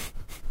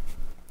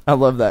 I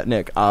love that,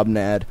 Nick.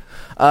 Obnad.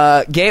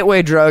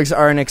 Gateway drugs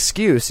are an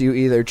excuse. You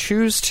either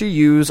choose to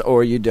use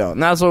or you don't.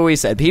 And that's what we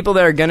said. People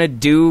that are going to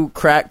do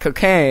crack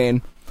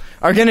cocaine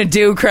are going to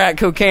do crack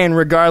cocaine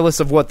regardless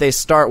of what they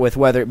start with,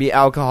 whether it be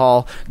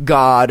alcohol,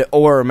 God,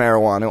 or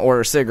marijuana,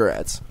 or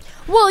cigarettes.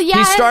 Well, yeah.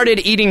 He started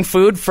eating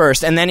food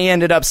first, and then he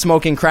ended up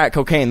smoking crack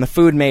cocaine. The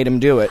food made him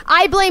do it.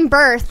 I blame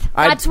birth.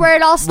 That's where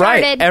it all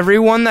started. Right.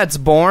 Everyone that's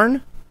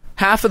born,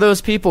 half of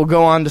those people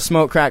go on to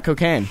smoke crack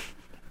cocaine.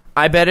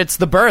 I bet it's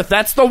the birth.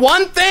 That's the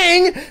one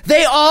thing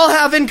they all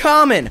have in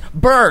common.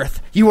 Birth.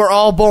 You were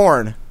all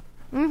born.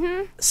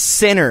 Mm-hmm.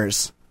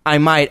 Sinners, I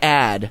might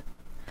add.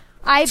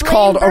 It's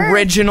called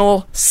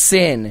original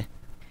sin.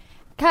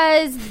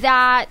 Because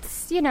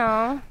that's,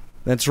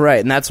 That's right.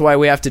 And that's why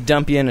we have to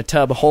dump you in a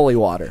tub of holy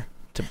water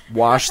to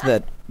wash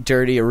that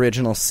dirty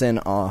original sin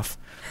off.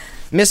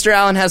 Mr.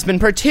 Allen has been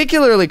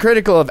particularly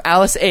critical of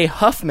Alice A.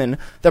 Huffman,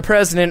 the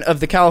president of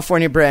the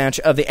California branch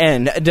of the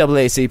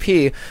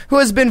NAACP, who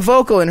has been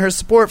vocal in her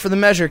support for the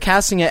measure,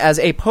 casting it as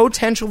a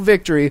potential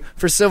victory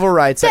for civil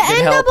rights that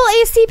could help. The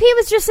NAACP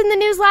was just in the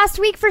news last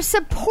week for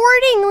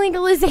supporting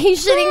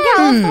legalization in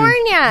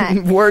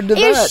California. Word to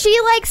that. Is she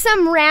like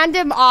some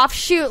random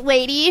offshoot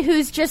lady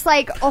who's just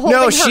like holding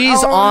No, her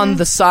she's own? on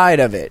the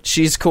side of it.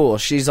 She's cool.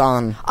 She's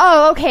on.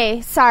 Oh,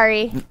 okay.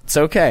 Sorry. It's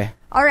okay.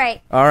 All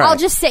right. I'll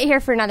just sit here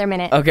for another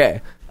minute.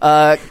 Okay.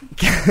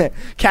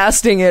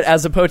 Casting it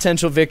as a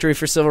potential victory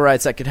for civil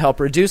rights that could help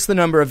reduce the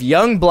number of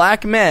young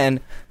black men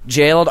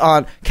jailed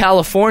on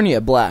California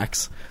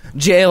blacks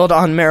jailed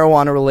on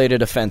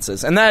marijuana-related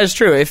offenses. And that is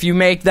true. If you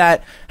make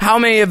that, how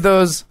many of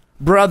those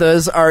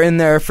brothers are in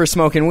there for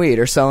smoking weed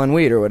or selling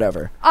weed or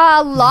whatever?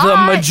 A lot.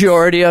 The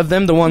majority of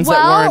them, the ones that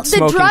weren't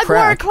smoking crack. Well, the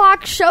drug war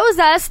clock shows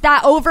us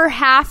that over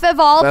half of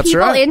all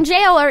people in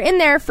jail are in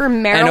there for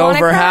marijuana and over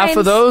crimes. half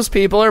of those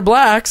people are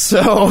black,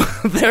 so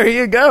there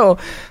you go.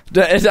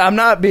 I'm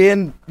not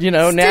being,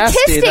 nasty.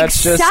 Statistics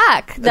That's just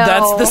suck,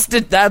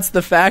 though. That's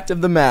the fact of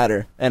the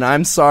matter, and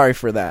I'm sorry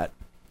for that.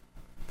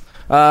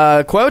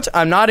 Quote,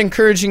 I'm not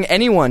encouraging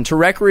anyone to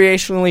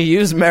recreationally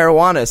use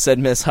marijuana, said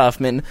Ms.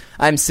 Huffman.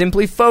 I'm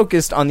simply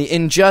focused on the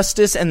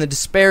injustice and the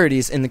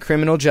disparities in the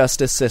criminal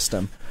justice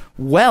system.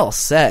 Well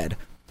said.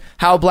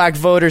 How black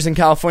voters in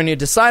California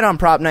decide on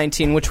Prop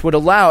 19, which would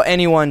allow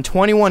anyone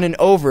 21 and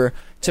over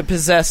to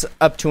possess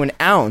up to an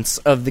ounce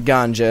of the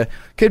ganja,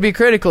 could be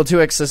critical to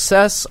its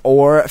success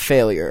or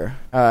failure.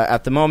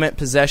 At the moment,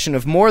 possession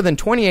of more than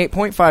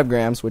 28.5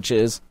 grams, which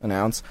is an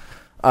ounce,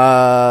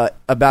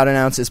 about an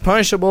ounce, is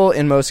punishable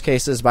in most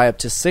cases by up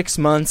to 6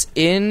 months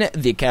in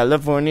the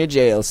California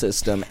jail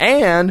system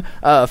and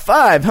a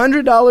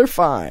 $500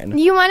 fine.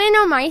 You want to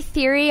know my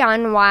theory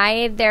on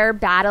why their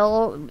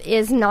battle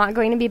is not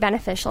going to be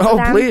beneficial to them?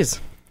 Oh, please.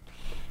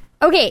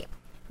 Okay,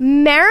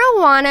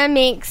 marijuana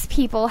makes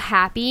people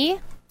happy.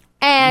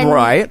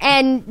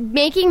 and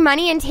making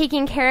money and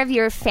taking care of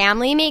your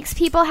family makes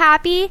people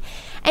happy.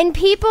 And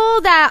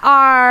people that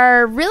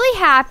are really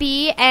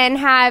happy and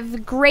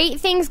have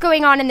great things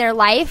going on in their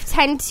life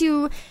tend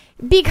to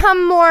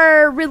become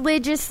more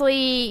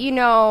religiously,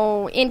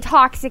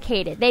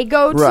 intoxicated. They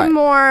go to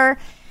more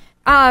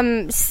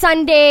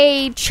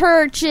Sunday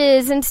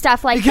churches and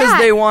stuff like that.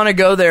 Because they want to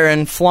go there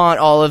and flaunt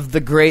all of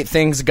the great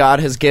things God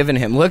has given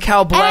him. Look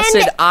how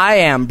blessed I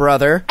am,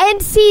 brother.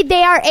 And see,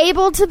 they are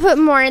able to put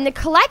more in the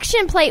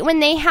collection plate when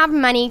they have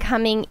money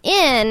coming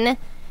in.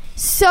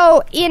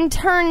 So, in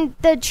turn,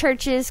 the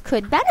churches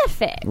could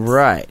benefit.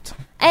 Right.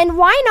 And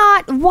why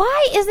not?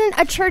 Why isn't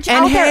a church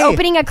out there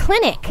opening a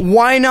clinic?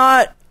 Why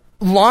not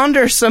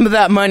launder some of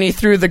that money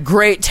through the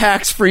great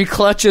tax-free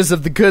clutches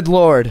of the good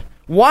Lord?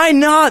 Why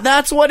not?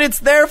 That's what it's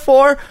there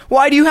for.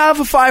 Why do you have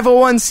a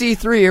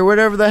 501c3 or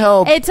whatever the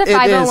hell it's a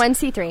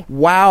 501c3.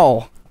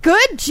 Wow.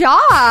 Good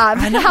job.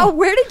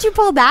 Where did you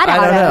pull that out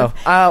of?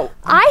 I don't know.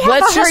 I have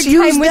a hard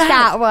time with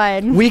that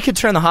one. We could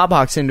turn the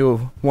hotbox into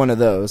one of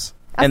those.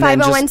 A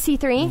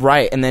 501c3?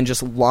 Right, and then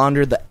just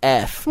launder the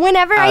F.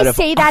 Whenever I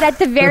say that at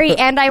the very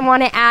end, I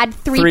want to add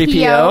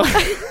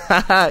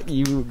 3PO.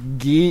 You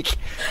geek.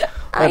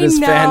 That is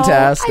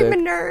fantastic. I'm a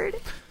nerd.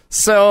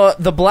 So,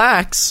 the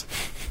blacks...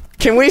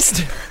 Can we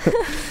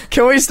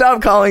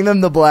stop calling them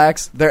the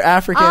blacks? They're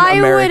African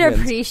Americans. I would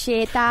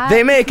appreciate that.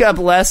 They make up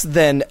less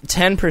than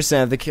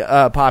 10% of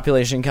the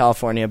population in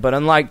California, but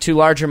unlike two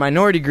larger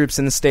minority groups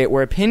in the state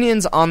where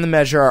opinions on the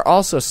measure are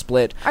also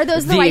split. Are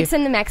those the whites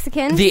and the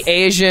Mexicans? The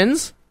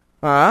Asians,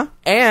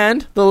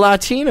 and the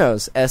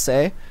Latinos,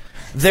 S.A.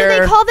 So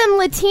they call them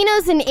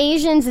Latinos and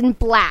Asians and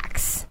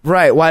blacks.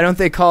 Right. Why don't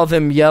they call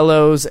them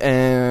yellows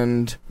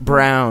and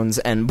browns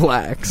and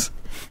blacks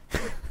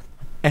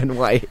and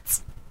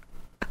whites?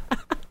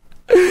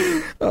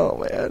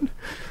 Oh, man.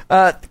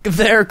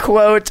 Their,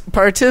 quote,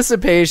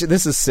 participation...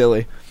 This is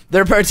silly.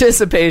 Their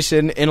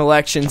participation in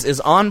elections is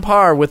on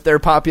par with their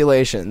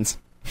populations,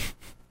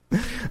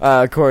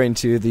 according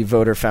to the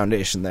Voter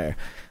Foundation there.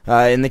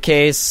 In the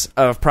case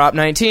of Prop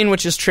 19,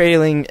 which is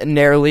trailing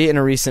narrowly in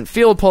a recent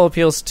field poll,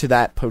 appeals to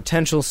that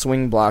potential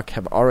swing bloc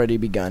have already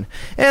begun.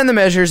 And the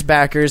measure's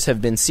backers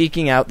have been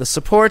seeking out the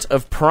support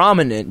of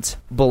prominent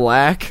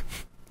black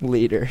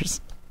leaders.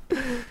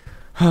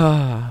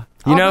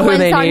 You know who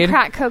they need?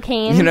 Crack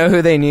cocaine. You know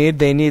who they need?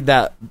 They need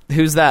that.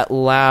 Who's that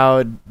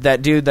loud?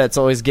 That dude that's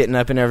always getting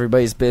up in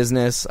everybody's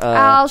business.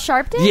 Al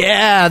Sharpton?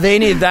 Yeah, they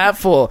need that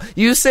fool.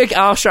 You sick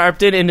Al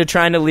Sharpton into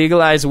trying to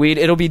legalize weed,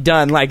 it'll be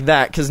done like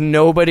that because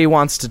nobody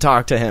wants to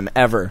talk to him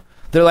ever.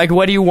 They're like,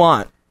 "What do you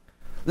want?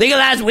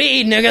 Legalize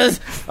weed,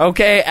 niggas."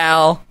 Okay,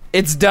 Al,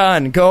 it's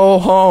done. Go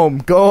home.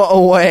 Go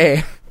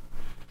away.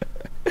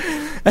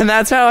 And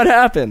that's how it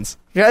happens.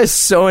 You guys are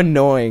so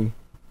annoying.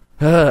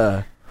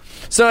 Ugh.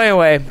 So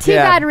anyway, too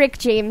bad Rick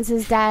James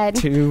is dead.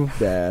 Too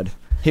bad.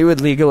 He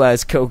would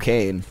legalize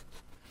cocaine.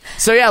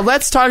 So yeah,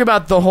 let's talk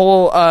about the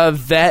whole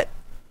the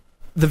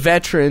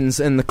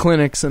veterans and the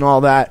clinics and all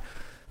that.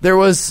 There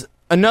was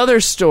another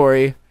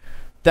story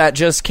that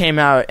just came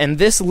out, and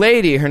this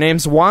lady, her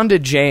name's Wanda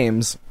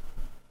James.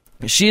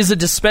 She's a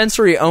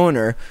dispensary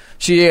owner.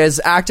 She has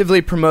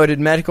actively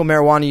promoted medical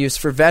marijuana use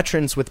for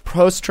veterans with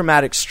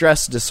post-traumatic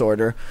stress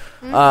disorder.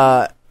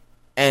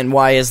 And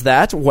why is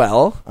that?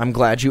 Well, I'm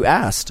glad you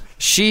asked.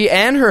 She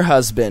and her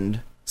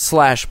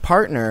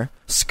husband/partner,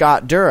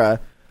 Scott Dura,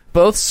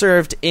 both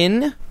served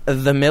in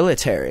the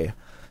military.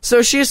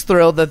 So she's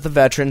thrilled that the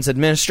Veterans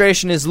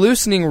Administration is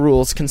loosening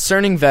rules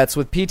concerning vets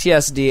with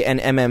PTSD and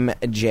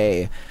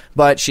MMJ.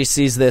 But she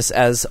sees this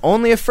as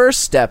only a first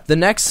step. The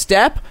next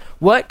step?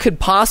 What could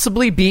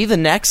possibly be the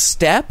next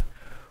step?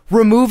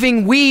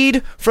 Removing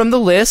weed from the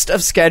list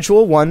of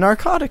Schedule 1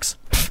 narcotics.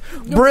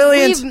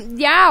 Brilliant.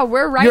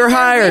 We're right You're there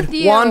hired. with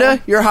you.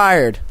 Wanda, you're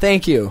hired.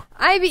 Thank you.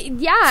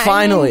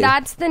 Finally.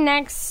 That's the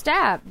next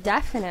step,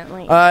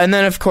 definitely. And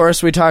then, of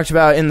course, we talked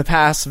about in the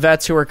past,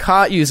 vets who were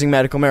caught using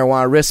medical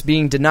marijuana risk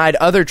being denied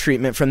other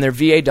treatment from their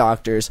VA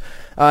doctors.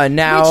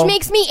 Now, which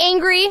makes me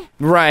angry.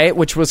 Right,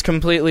 which was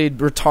completely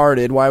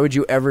retarded. Why would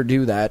you ever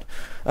do that?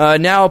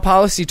 Now, a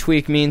policy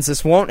tweak means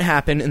this won't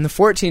happen in the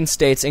 14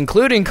 states,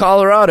 including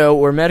Colorado,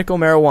 where medical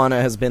marijuana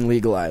has been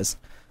legalized.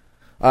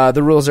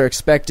 The rules are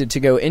expected to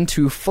go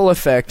into full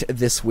effect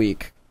this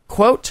week.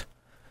 Quote,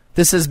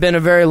 "This has been a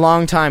very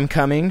long time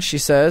coming," she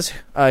says.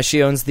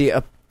 She owns the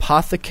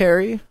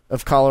Apothecary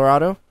of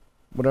Colorado,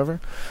 whatever.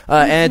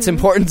 And its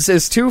importance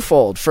is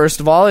twofold. First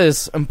of all, it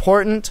is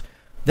important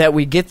that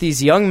we get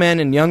these young men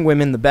and young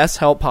women the best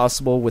help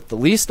possible with the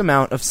least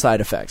amount of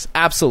side effects.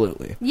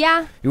 Absolutely.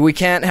 Yeah. We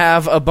can't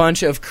have a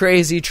bunch of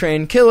crazy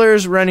trained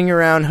killers running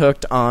around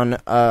hooked on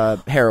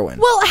heroin.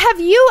 Well, have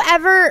you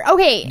ever...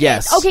 Okay.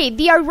 Yes. Okay,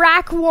 the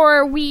Iraq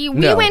War, we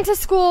went to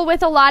school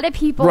with a lot of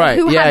people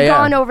who have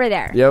gone over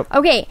there. Yep.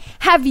 Okay,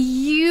 have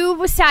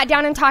you sat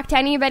down and talked to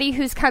anybody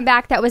who's come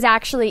back that was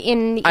actually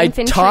in the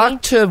infantry? I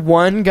talked to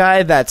one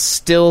guy that's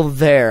still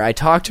there. I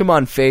talked to him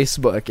on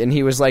Facebook, and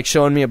he was like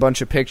showing me a bunch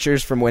of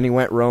pictures from when he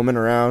went roaming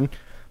around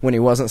when he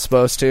wasn't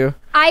supposed to.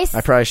 I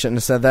probably shouldn't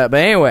have said that, but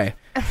anyway.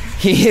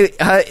 He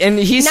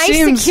Nice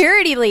seems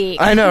security leak.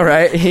 I know,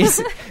 right?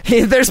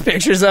 There's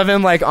pictures of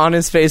him like on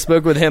his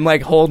Facebook with him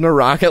like holding a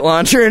rocket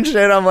launcher and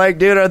shit. I'm like,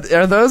 dude,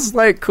 are those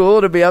like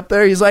cool to be up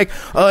there? He's like,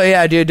 oh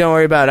yeah, dude, don't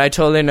worry about it. I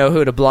totally know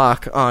who to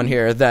block on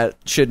here that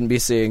shouldn't be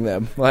seeing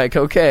them. Like,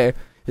 okay,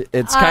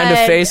 it's kind of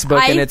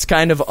Facebook and it's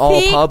kind of all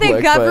public.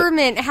 The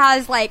government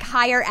has like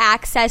higher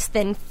access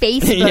than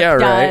Facebook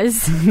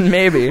does. Right.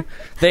 Maybe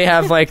they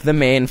have like the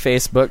main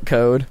Facebook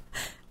code.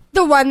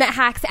 The one that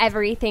hacks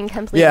everything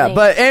completely. Yeah,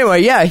 but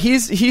anyway, yeah, he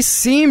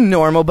seemed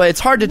normal, but it's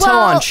hard to tell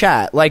on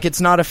chat. Like, it's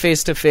not a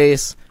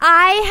face-to-face.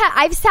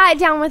 I've sat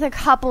down with a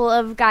couple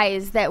of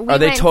guys that Are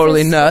they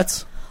totally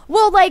nuts?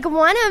 Well, like,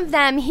 one of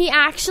them, he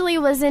actually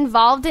was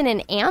involved in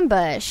an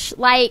ambush.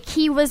 Like,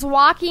 he was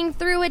walking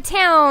through a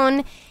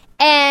town,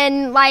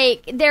 and,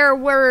 like, there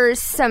were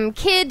some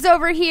kids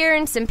over here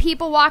and some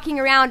people walking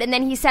around, and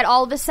then he said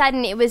all of a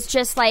sudden it was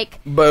just, like,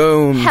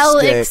 boom, hell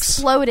sticks.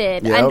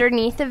 Exploded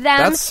underneath of them.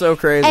 That's so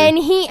crazy. And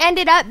he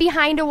ended up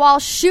behind a wall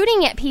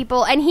shooting at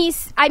people, and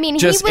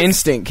just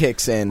instinct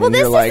kicks in. Well, and this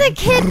you're is like, a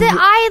kid that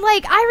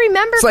I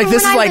remember. It's like, from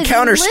this when is I like was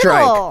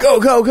Counter-Strike. little. Go,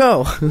 go, go.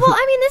 Well,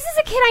 I mean, this is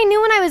a kid I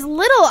knew when I was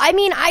little. I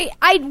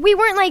mean, we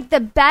weren't like the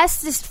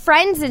bestest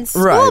friends in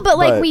school, Right, but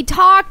like we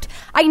talked.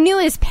 I knew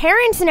his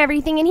parents and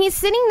everything, and he's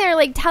sitting there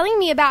like telling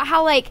me about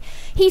how like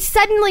he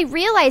suddenly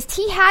realized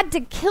he had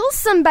to kill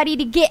somebody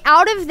to get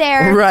out of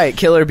there. Right,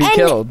 kill or be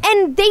killed.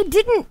 And they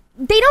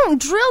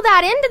don't drill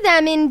that into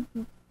them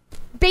in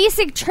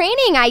basic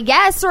training, I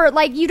guess, or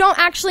like you don't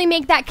actually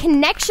make that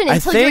connection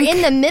until you're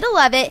in the middle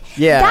of it.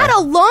 Yeah. That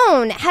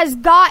alone has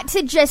got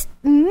to just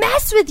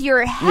mess with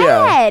your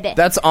head. Yeah,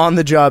 that's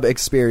on-the-job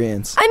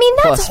experience. I mean,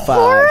 that's +5.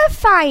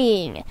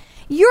 horrifying.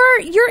 You're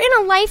in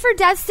a life or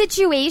death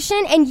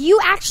situation, and you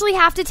actually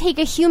have to take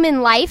a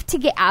human life to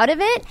get out of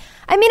it.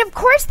 I mean, of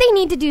course they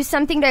need to do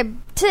something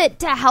to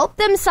help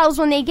themselves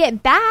when they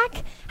get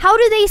back. How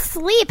do they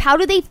sleep? How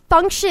do they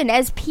function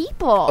as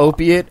people?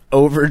 Opiate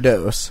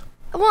overdose.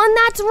 Well, and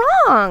that's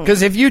wrong.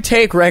 Because if you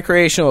take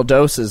recreational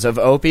doses of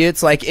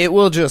opiates, like, it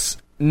will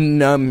just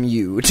numb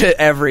you to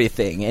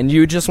everything, and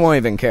you just won't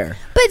even care.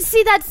 But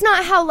see, that's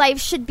not how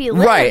life should be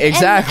lived. Right,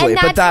 exactly.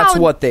 And but that's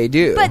what they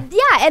do. But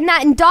yeah,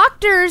 and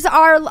doctors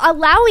are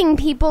allowing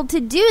people to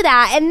do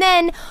that, and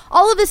then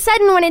all of a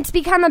sudden, when it's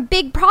become a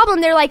big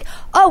problem, they're like,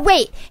 "Oh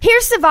wait,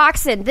 here's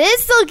Suboxone.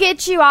 This will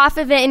get you off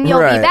of it, and you'll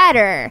be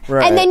better."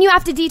 Right. And then you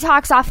have to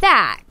detox off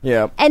that.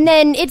 Yep. And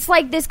then it's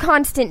like this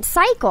constant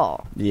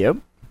cycle. Yep.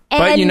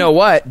 But you know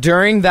what?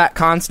 During that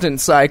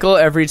constant cycle,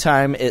 every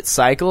time it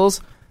cycles,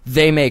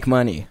 they make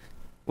money.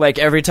 Like,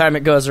 every time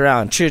it goes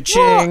around.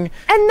 Cha-ching,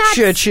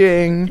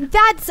 cha-ching.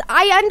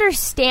 I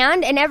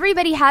understand, and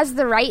everybody has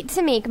the right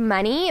to make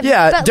money.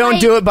 Yeah, but don't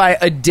like, do it by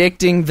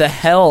addicting the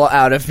hell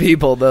out of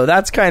people, though.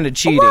 That's kind of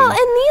cheating. Well, and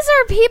these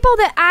are people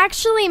that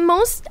actually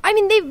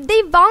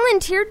they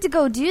volunteered to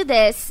go do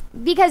this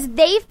because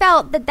they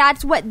felt that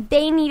that's what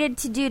they needed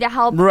to do to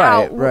help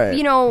out,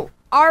 you know,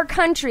 our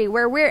country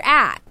where we're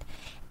at.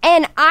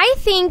 And I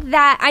think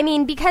that, I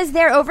mean, because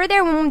they're over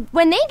there,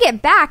 when they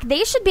get back,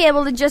 they should be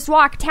able to just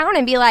walk town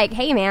and be like,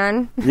 hey,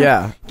 man,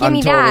 yeah, give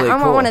me totally that. I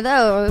want one of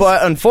those.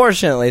 But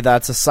unfortunately,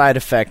 that's a side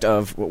effect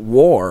of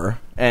war.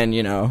 And,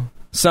 you know,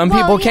 some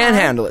people can't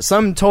handle it.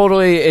 Some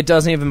totally, it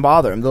doesn't even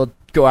bother them. They'll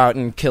go out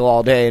and kill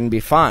all day and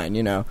be fine,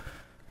 you know.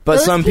 But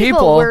those some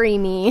people worry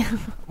me.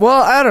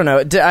 Well, I don't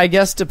know. I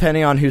guess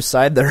depending on whose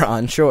side they're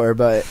on, sure.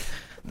 But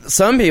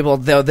some people,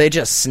 though, they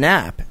just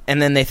snap.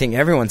 And then they think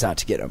everyone's out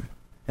to get them.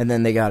 And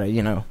then they gotta,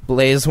 you know,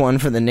 blaze one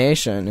for the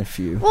nation, if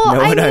you know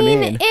what I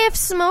mean. If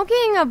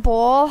smoking a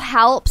bowl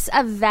helps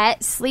a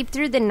vet sleep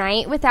through the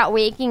night without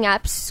waking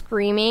up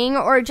screaming,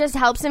 or just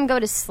helps him go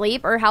to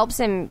sleep, or helps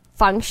him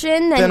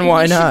function, then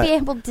why you not? should be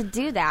able to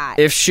do that.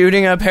 If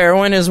shooting up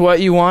heroin is what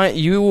you want,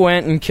 you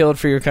went and killed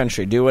for your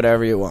country. Do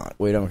whatever you want.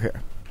 We don't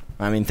care.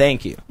 I mean,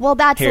 thank you. Well,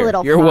 that's a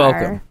little You're far.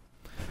 welcome.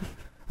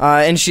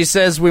 And she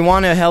says, we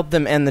want to help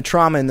them end the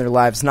trauma in their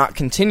lives, not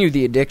continue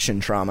the addiction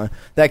trauma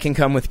that can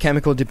come with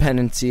chemical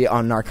dependency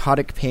on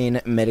narcotic pain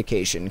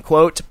medication.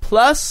 Quote,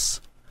 plus,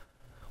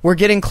 we're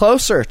getting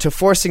closer to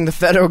forcing the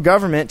federal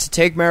government to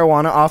take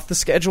marijuana off the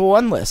Schedule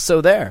 1 list.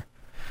 So there.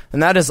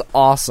 And that is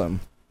awesome.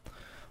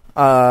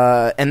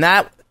 And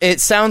that, it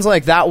sounds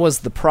like that was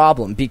the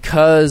problem,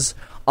 because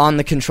on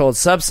the Controlled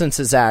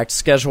Substances Act,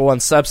 Schedule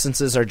 1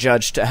 substances are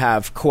judged to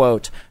have,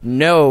 quote,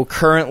 no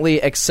currently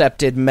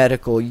accepted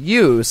medical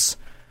use.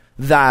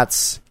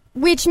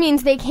 Which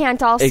means they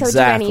can't also do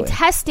Exactly. any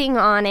testing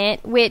on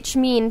it, which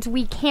means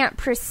we can't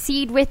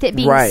proceed with it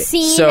being Right.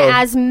 seen So,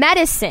 as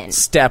medicine.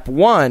 Step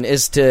 1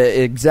 is to,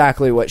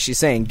 exactly what she's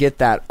saying, get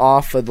that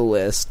off of the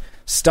list,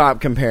 stop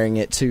comparing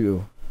it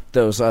to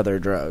those other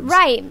drugs.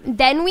 Right.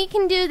 Then we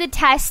can do the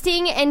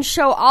testing and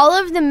show all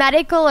of the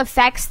medical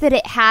effects that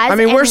it has. I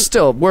mean,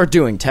 we're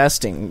doing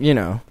testing,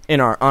 on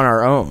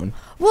our own.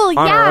 Well,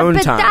 our yeah, own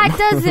but time. that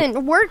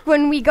doesn't work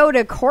when we go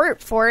to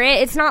court for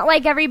it. It's not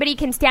like everybody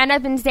can stand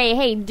up and say,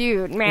 "Hey,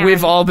 dude, man."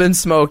 We've all been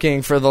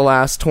smoking for the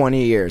last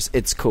 20 years.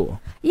 It's cool.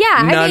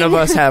 Yeah, None of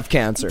us have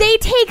cancer. They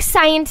take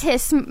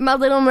scientists a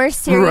little more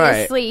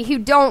seriously who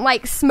don't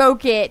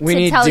smoke it We to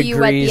need tell you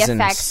what the degrees and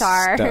effects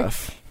are.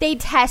 stuff. They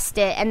test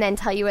it and then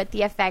tell you what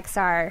the effects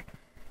are,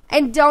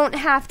 and don't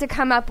have to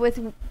come up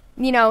with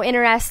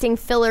interesting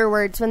filler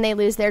words when they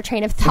lose their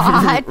train of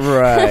thought.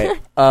 Right.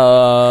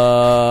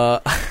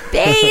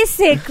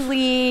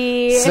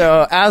 Basically.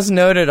 So, as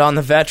noted on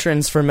the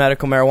Veterans for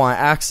Medical Marijuana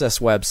Access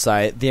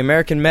website, the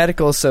American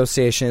Medical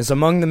Association is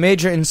among the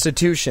major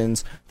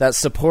institutions that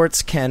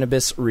supports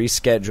cannabis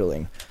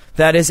rescheduling.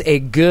 That is a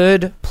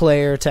good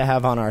player to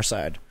have on our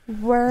side.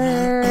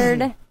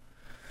 Word.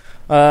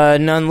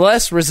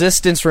 Nonetheless,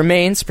 resistance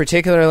remains,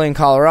 particularly in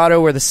Colorado,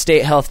 where the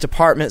state health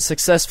department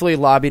successfully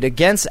lobbied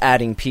against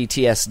adding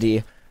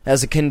PTSD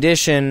as a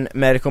condition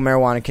medical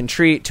marijuana can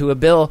treat to a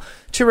bill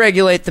to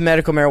regulate the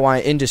medical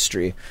marijuana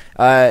industry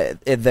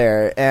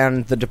there,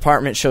 and the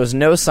department shows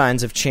no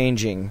signs of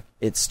changing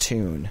its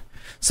tune.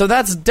 So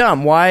that's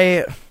dumb.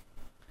 Why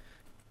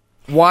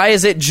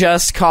is it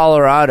just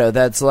Colorado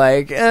that's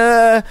like,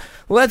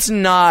 let's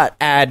not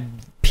add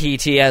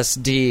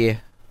PTSD?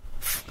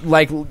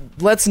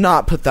 Let's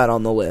not put that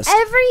on the list.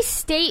 Every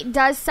state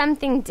does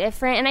something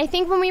different, and I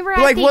think when we were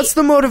at what's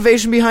the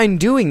motivation behind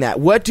doing that?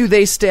 What do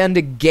they stand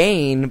to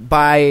gain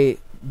by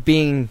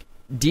being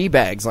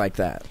D-bags like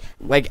that?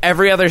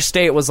 Every other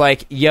state was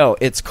like, yo,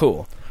 it's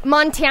cool.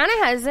 Montana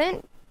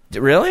hasn't.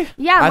 Really?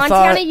 Yeah,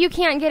 Montana, you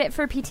can't get it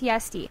for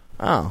PTSD.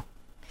 Oh.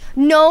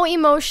 No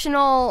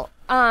emotional...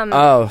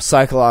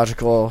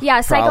 psychological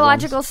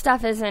psychological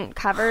stuff isn't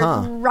covered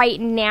right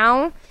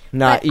now.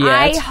 Not yet.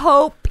 I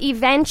hope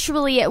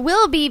eventually it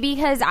will be,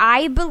 because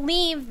I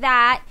believe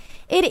that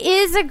it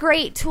is a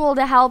great tool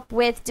to help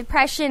with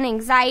depression,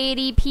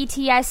 anxiety,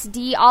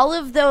 PTSD, all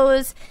of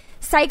those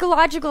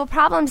psychological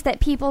problems that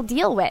people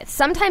deal with.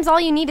 Sometimes all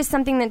you need is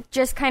something that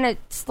just kind of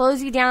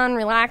slows you down,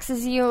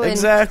 relaxes you, and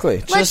exactly.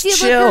 lets Just you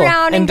chill look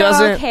around and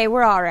go, okay,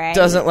 we're all right.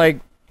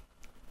 Doesn't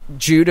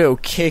judo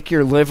kick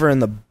your liver in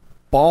the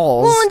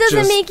balls. Well, it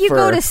doesn't make you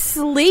go to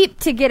sleep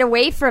to get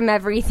away from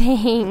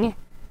everything.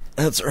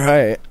 That's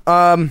right.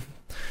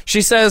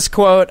 She says,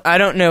 quote, "I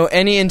don't know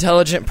any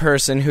intelligent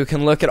person who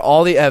can look at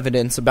all the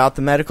evidence about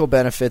the medical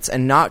benefits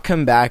and not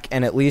come back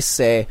and at least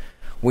say,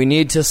 we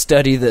need to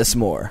study this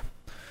more.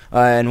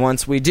 And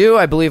once we do,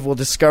 I believe we'll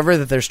discover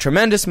that there's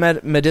tremendous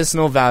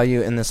medicinal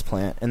value in this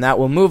plant, and that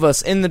will move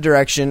us in the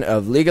direction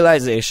of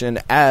legalization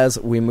as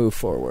we move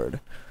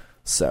forward."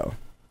 So,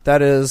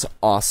 that is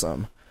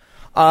awesome.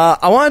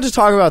 I wanted to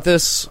talk about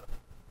this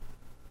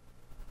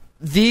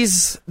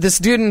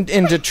dude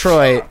in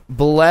Detroit,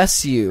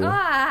 bless you,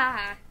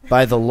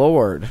 by the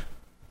Lord.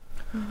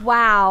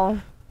 Wow.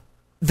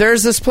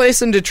 There's this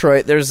place in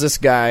Detroit, there's this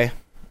guy,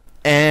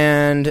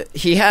 and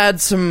he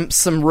had some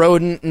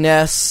rodent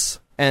nests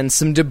and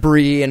some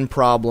debris and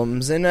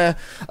problems, and a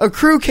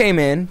crew came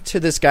in to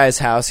this guy's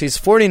house. He's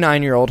a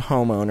 49-year-old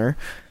homeowner,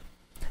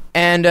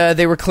 and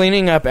they were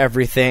cleaning up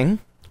everything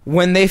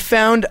when they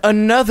found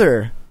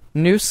another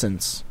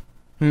nuisance.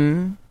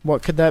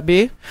 What could that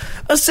be?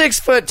 A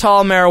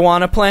 6-foot-tall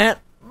marijuana plant.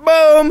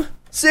 Boom!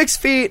 6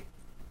 feet.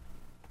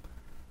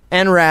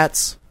 And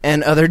rats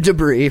and other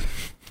debris.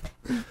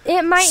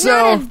 It might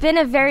not have been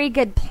a very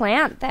good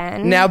plant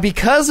then. Now,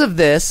 because of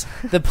this,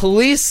 the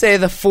police say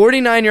the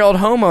 49-year-old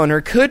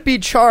homeowner could be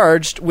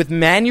charged with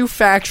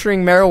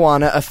manufacturing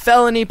marijuana, a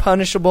felony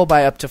punishable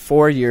by up to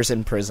 4 years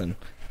in prison.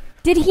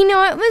 Did he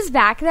know it was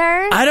back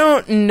there? I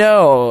don't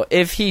know.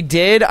 If he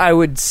did, I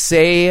would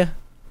say...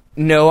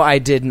 No, I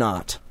did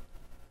not.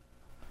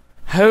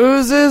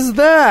 Whose is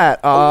that,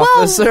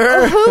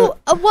 officer?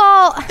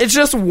 Well, it's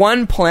just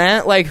one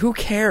plant. Who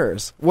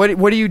cares? What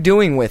are you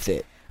doing with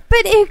it?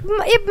 But it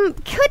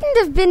couldn't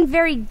have been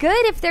very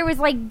good if there was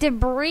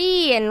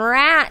debris and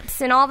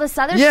rats and all this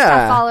other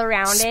stuff all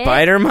around it.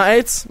 Spider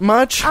mites,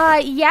 much?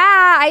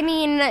 Yeah. I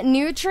mean,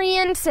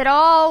 nutrients at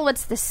all?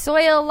 What's the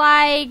soil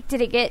like?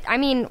 Did it get? I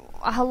mean,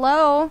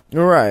 hello.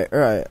 Right.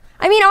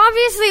 I mean,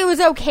 obviously it was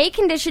okay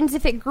conditions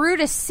if it grew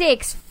to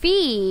 6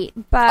 feet,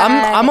 but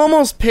I'm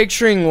almost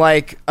picturing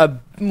like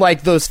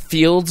those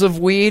fields of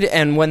weed,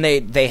 and when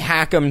they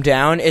hack them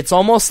down, it's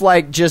almost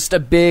like just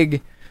a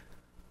big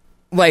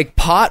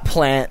pot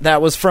plant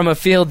that was from a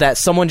field that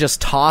someone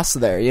just tossed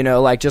there,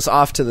 just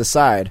off to the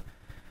side,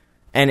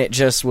 and it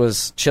just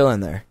was chilling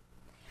there.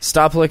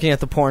 Stop looking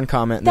at the porn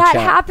comment in the chat. That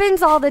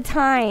happens all the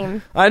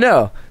time. I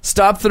know.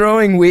 Stop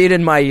throwing weed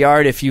in my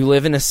yard if you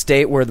live in a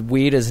state where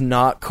weed is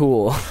not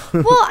cool.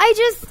 Well,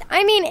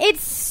 I mean,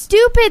 it's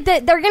stupid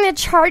that they're going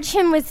to charge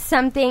him with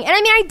something. And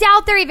I mean, I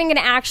doubt they're even going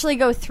to actually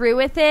go through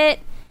with it.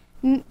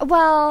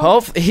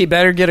 Well... He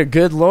better get a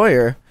good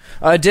lawyer.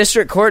 A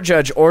district court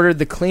judge ordered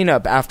the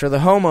cleanup after the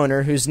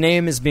homeowner, whose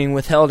name is being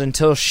withheld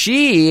until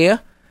she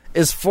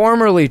is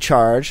formerly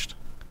charged.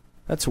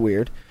 That's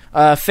weird.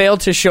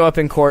 Failed to show up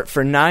in court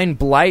for 9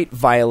 blight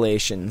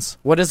violations.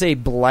 What is a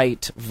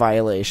blight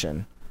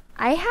violation?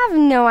 I have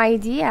no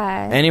idea.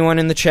 Anyone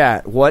in the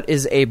chat, what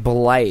is a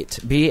blight,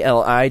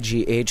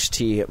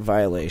 B-L-I-G-H-T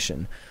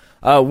violation?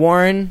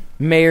 Warren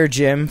Mayor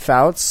Jim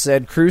Fouts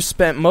said crews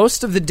spent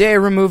most of the day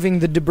removing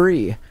the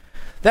debris.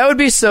 That would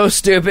be so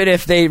stupid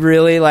if they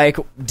really,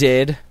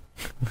 did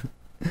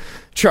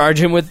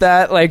charge him with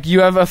that.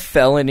 You have a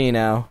felony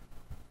now.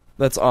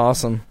 That's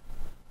awesome.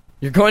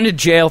 You're going to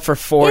jail for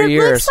 4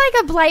 years. It looks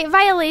like a blight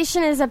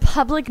violation is a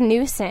public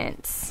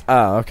nuisance.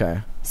 Oh,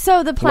 okay.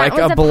 So the plant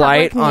was a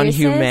blight public on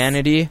nuisance?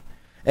 humanity.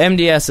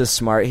 MDS is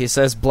smart. He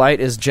says blight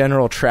is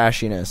general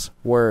trashiness.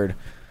 Word.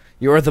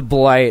 You're the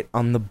blight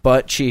on the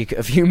butt cheek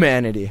of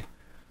humanity.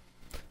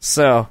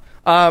 So,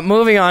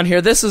 moving on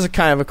here. This is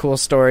kind of a cool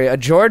story. A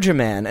Georgia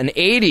man, an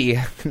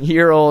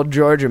 80-year-old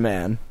Georgia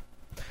man.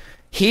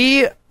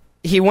 He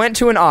went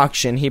to an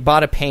auction. He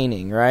bought a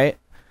painting, right?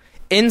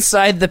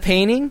 Inside the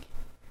painting,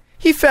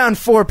 he found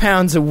 4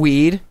 pounds of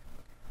weed.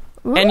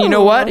 Ooh. And you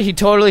know what? He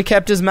totally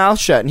kept his mouth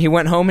shut, and he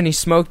went home and he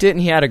smoked it, and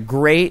he had a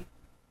great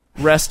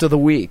rest of the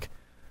week.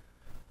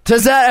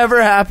 Does that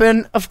ever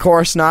happen? Of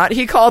course not.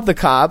 He called the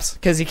cops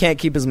because he can't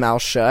keep his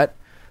mouth shut.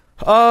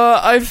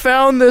 I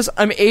found this.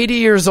 I'm 80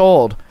 years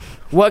old.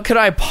 What could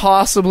I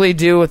possibly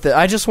do with it?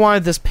 I just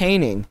wanted this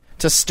painting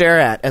to stare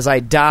at as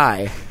I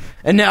die.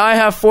 And now I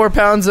have 4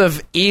 pounds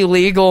of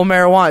illegal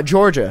marijuana.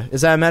 Georgia,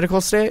 is that a medical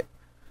state?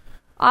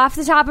 Off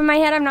the top of my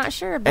head, I'm not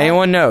sure. But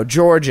Anyone know?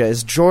 Georgia.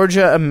 Is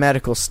Georgia a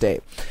medical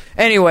state?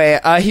 Anyway,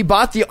 he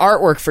bought the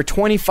artwork for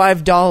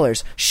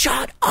 $25.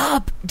 Shut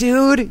up,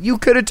 dude. You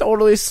could have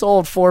totally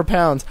sold 4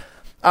 pounds.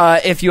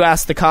 If you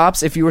asked the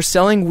cops, if you were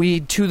selling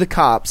weed to the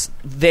cops,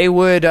 they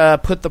would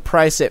put the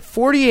price at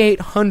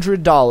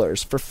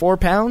 $4,800 for 4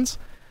 pounds.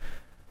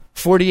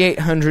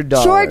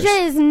 $4,800. Georgia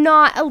is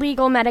not a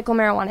legal medical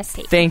marijuana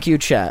state. Thank you,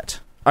 chat.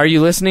 Are you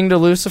listening to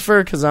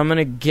Lucifer? Because I'm going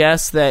to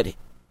guess that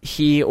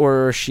he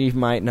or she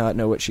might not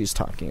know what she's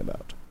talking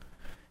about.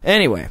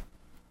 Anyway,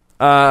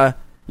 yeah,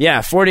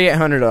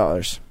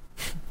 $4,800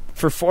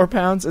 for 4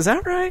 pounds. Is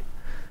that right?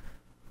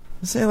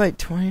 Let's say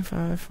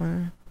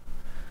 25.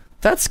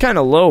 That's kind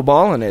of low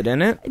balling it,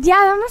 isn't it? Yeah,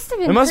 that must have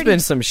been. It must have been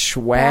some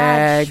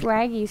swag,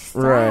 swaggy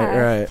stuff.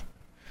 Right.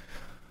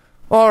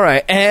 All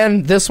right,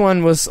 and this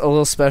one was a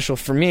little special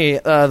for me.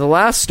 The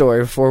last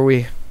story before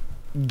we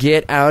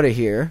get out of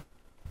here.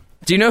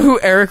 Do you know who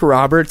Eric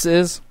Roberts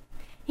is?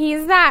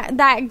 He's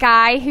that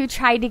guy who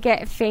tried to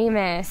get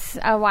famous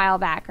a while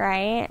back,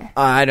 right?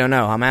 I don't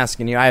know. I'm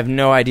asking you. I have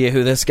no idea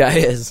who this guy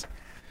is.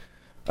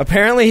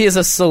 Apparently, he's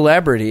a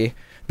celebrity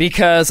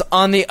because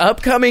on the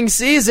upcoming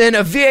season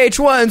of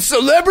VH1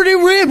 Celebrity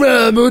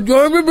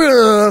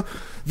Rehab,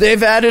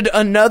 they've added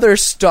another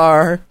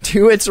star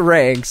to its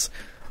ranks.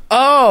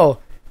 Oh,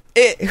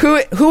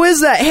 who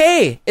is that?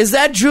 Hey, is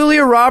that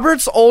Julia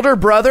Roberts' older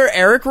brother,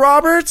 Eric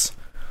Roberts?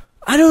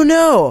 I don't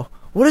know.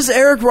 What does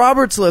Eric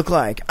Roberts look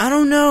like? I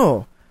don't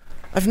know.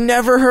 I've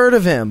never heard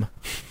of him.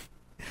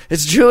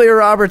 It's Julia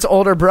Roberts'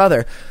 older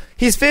brother.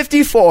 He's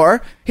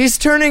 54. He's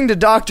turning to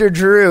Dr.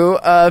 Drew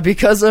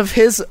because of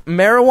his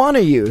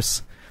marijuana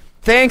use.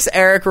 Thanks,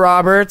 Eric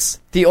Roberts,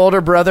 the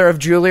older brother of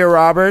Julia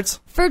Roberts.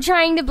 For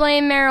trying to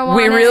blame marijuana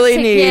We really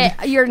to need-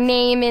 get your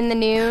name in the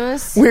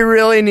news. We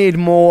really need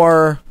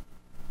more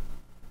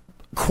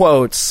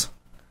quotes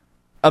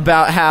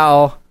about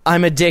how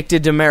I'm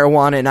addicted to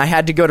marijuana and I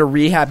had to go to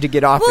rehab to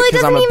get off Well, it it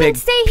because doesn't I'm a even big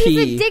say P.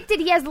 he's addicted.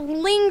 He has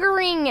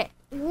lingering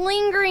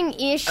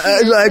issues.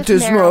 I like with to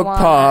smoke marijuana.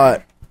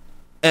 pot,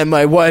 and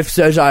my wife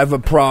says I have a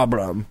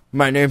problem.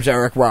 My name's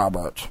Eric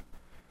Roberts.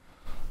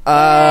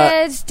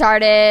 It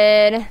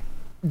started.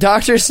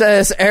 Doctor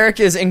says Eric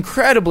is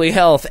incredibly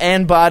health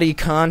and body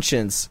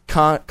conscious.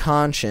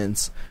 Conscious,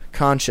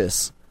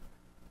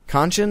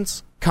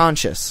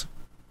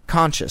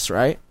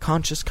 right?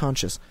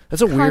 Conscious.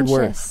 That's a weird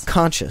word. Conscious.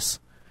 Conscious.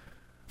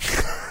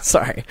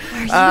 Sorry.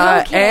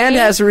 okay? And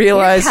has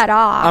realized... You're cut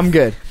off. I'm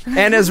good.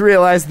 And has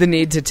realized the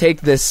need to take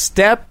this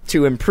step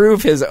to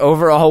improve his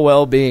overall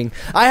well-being.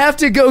 I have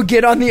to go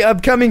get on the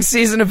upcoming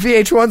season of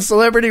VH1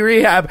 Celebrity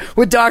Rehab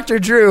with Dr.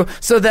 Drew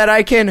so that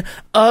I can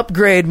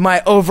upgrade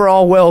my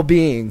overall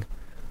well-being.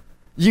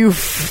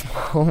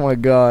 Oh my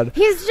God.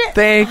 He's just.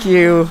 Thank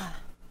you.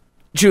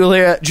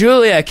 Julia,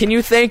 can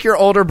you thank your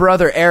older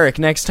brother Eric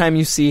next time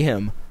you see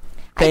him?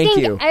 Thank I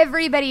think you.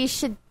 everybody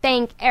should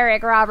thank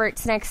Eric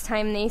Roberts next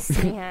time they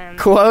see him.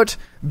 Quote,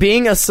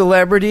 being a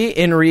celebrity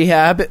in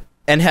rehab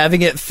and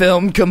having it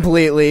filmed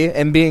completely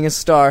and being a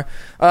star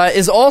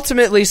is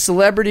ultimately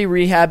celebrity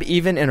rehab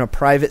even in a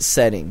private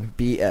setting.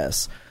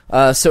 BS.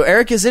 So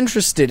Eric is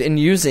interested in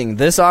using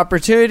this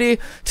opportunity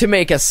to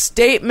make a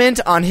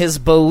statement on his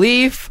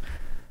belief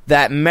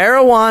that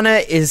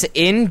marijuana is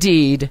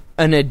indeed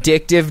an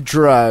addictive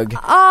drug.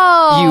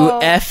 Oh.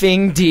 You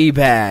effing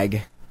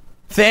D-bag.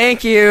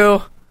 Thank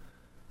you.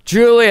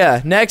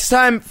 Julia, next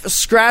time,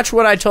 scratch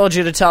what I told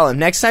you to tell him.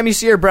 Next time you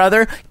see your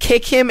brother,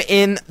 kick him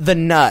in the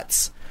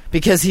nuts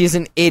because he's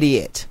an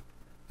idiot.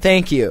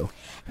 Thank you.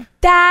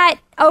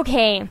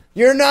 Okay.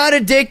 You're not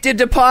addicted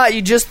to pot.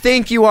 You just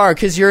think you are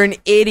because you're an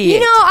idiot. You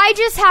know, I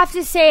just have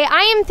to say,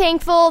 I am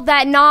thankful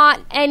that not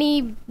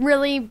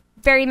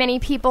very many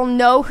people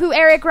know who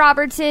Eric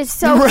Roberts is,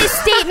 so his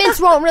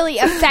statements won't really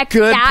affect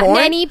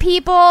many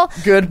people.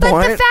 Good point.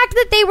 But the fact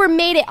that they were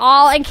made at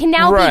all and can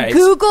now be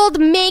Googled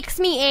makes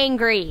me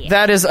angry.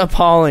 That is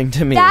appalling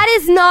to me. That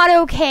is not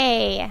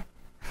okay.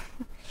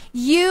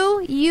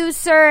 You,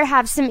 sir,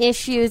 have some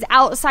issues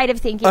outside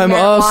of thinking I'm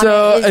marijuana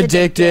also is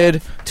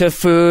addicted to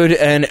food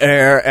and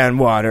air and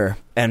water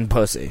and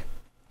pussy.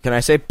 Can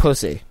I say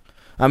pussy?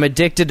 I'm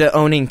addicted to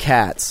owning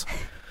cats.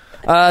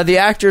 The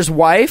actor's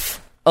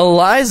wife,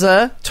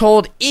 Eliza,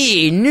 told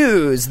E!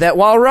 News that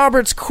while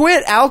Roberts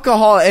quit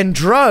alcohol and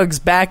drugs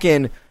back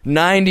in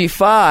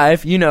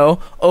 95,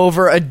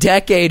 over a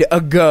decade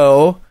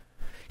ago,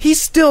 he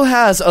still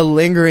has a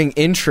lingering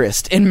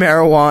interest in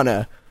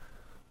marijuana.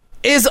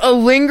 Is a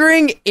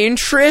lingering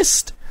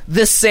interest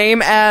the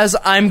same as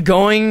I'm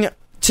going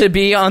to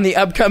be on the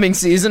upcoming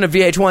season of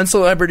VH1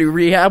 Celebrity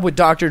Rehab with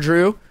Dr.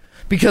 Drew?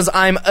 Because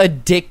I'm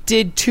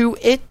addicted to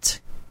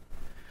it?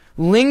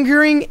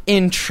 Lingering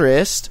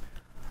interest,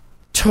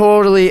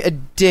 totally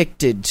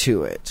addicted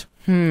to it.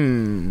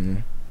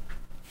 You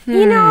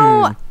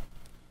know,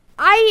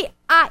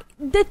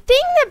 the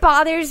thing that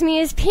bothers me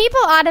is people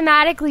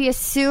automatically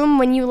assume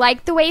when you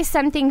like the way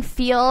something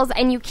feels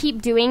and you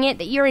keep doing it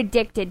that you're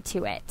addicted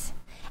to it.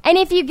 And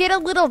if you get a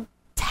little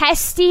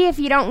testy if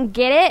you don't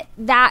get it,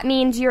 that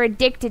means you're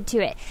addicted to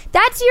it.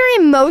 That's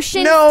your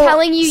emotions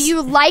telling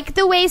you like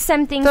the way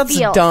something feels.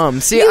 That's dumb.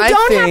 See, you I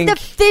don't think have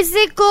the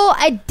physical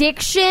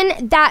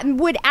addiction that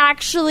would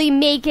actually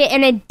make it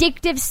an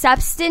addictive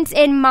substance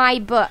in my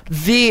book.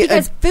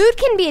 Because food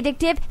can be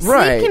addictive,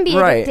 sleep can be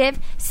addictive,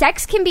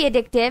 sex can be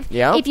addictive.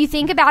 Yep. If you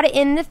think about it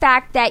in the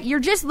fact that you're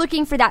just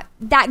looking for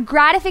that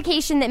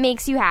gratification that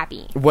makes you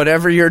happy.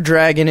 Whatever your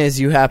dragon is,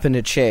 you happen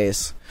to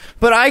chase.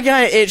 But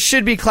it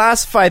should be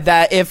classified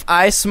that if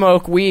I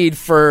smoke weed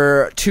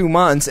for 2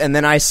 months and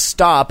then I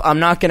stop, I'm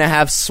not going to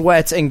have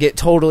sweats and get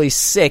totally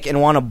sick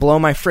and want to blow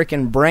my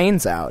freaking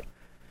brains out.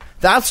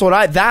 That's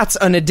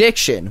an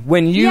addiction.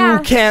 When you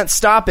can't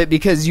stop it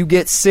because you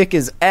get sick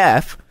as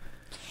F,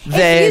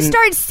 then... If you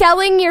start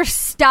selling your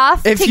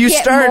stuff to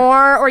get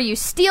more, or you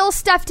steal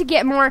stuff to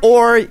get more...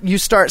 Or you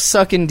start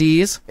sucking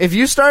D's. If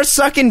you start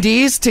sucking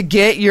D's to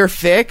get your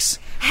fix,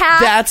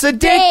 that's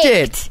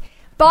addicted. Baked.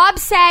 Bob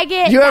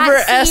Saget, you ever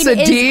S a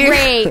D?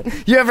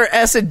 Great. You ever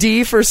S a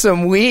D for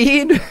some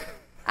weed?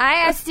 I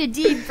asked a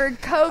D for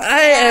coke.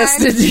 I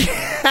asked a D.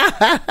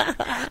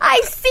 I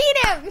seen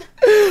him.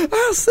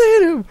 I've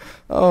seen him.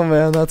 Oh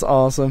man, that's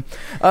awesome.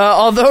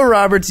 Although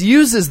Roberts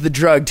uses the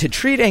drug to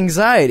treat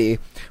anxiety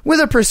with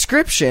a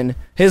prescription,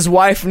 his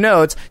wife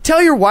notes,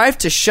 "Tell your wife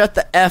to shut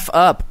the F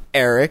up,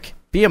 Eric.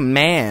 Be a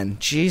man.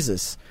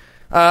 Jesus."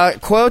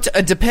 Quote,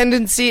 "A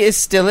dependency is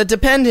still a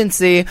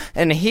dependency,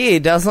 and he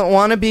doesn't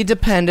want to be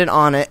dependent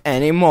on it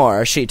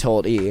anymore," she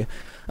told E!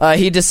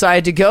 He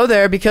decided to go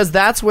there because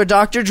that's where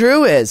Dr.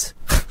 Drew is.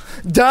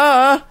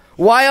 Duh!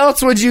 Why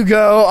else would you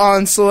go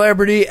on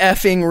Celebrity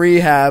Effing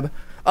Rehab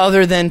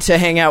other than to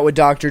hang out with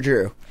Dr.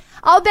 Drew?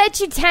 I'll bet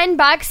you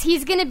 $10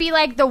 he's going to be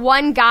like the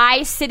one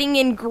guy sitting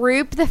in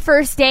group the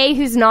first day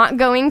who's not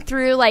going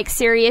through like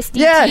serious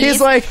DTs. Yeah,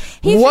 he's like,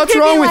 what's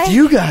wrong with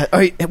you guys?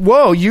 Are you guys okay?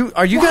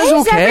 Why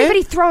is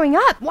everybody throwing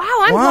up? Wow,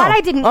 I'm glad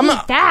I didn't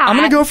eat that. I'm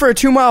going to go for a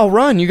 2-mile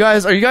run. Are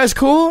you guys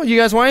cool? You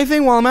guys want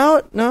anything while I'm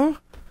out? No?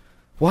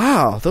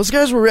 Wow, those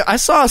guys were I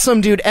saw some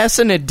dude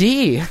S-ing a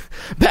D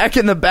back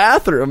in the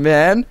bathroom,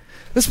 man.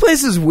 This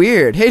place is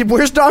weird. Hey,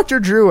 where's Dr.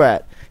 Drew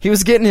at? He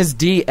was getting his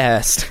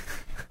D-s'd.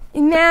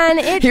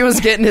 Man, he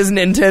was getting his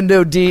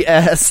Nintendo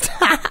DS.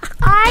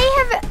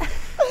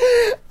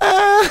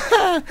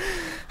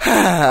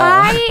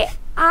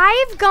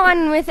 I've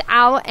gone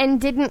without and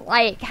didn't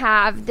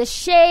have the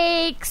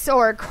shakes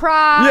or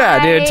cry.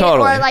 Yeah, dude,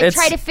 totally. Or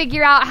try to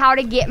figure out how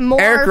to get more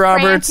Eric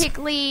Roberts,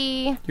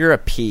 frantically. You're a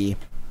P.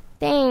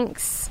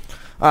 Thanks.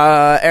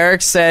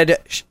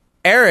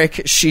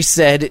 Eric, she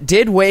said,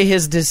 did weigh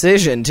his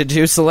decision to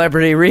do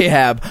Celebrity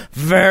Rehab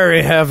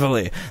very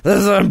heavily. This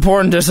is an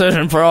important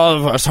decision for all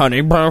of us,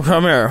 honey.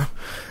 Come here.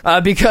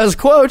 Because,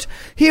 quote,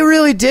 he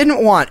really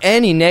didn't want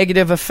any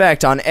negative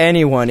effect on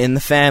anyone in the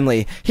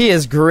family. He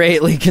is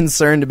greatly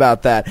concerned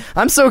about that.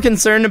 I'm so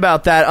concerned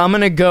about that, I'm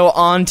going to go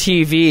on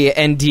TV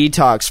and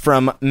detox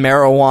from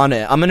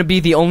marijuana. I'm going to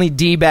be the only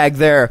D-bag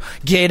there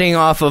getting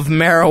off of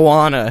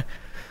marijuana.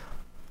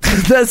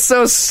 That's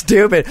so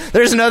stupid.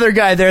 There's another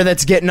guy there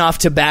that's getting off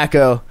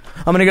tobacco.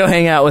 I'm gonna go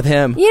hang out with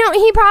him. You know,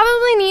 he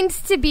probably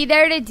needs to be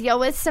there to deal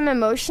with some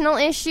emotional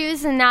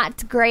issues, and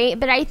that's great,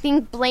 but I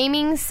think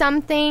blaming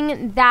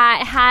something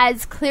that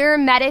has clear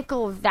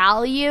medical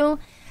value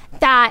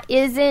that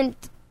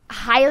isn't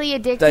highly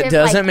addictive, that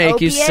doesn't make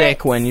opiates, you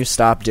sick when you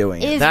stop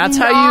doing it. That's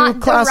not how you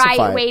classify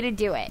the right way to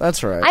do it.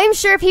 That's right. I'm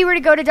sure if he were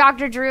to go to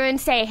Dr. Drew and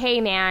say,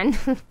 hey man,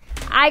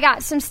 I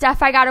got some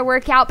stuff I got to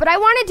work out, but I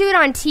want to do it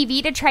on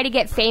TV to try to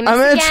get famous. I'm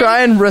going to again.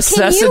 try and Can you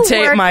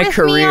resuscitate work my with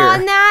career. Me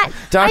on that?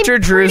 Dr.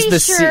 I'm Drew's pretty the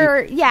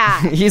sure,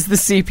 yeah. He's the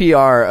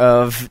CPR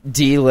of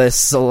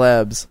D-list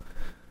celebs.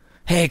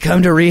 Hey,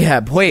 come to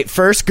rehab. Wait,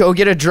 first go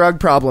get a drug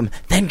problem.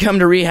 Then come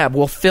to rehab.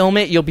 We'll film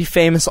it. You'll be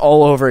famous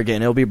all over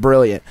again. It'll be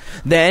brilliant.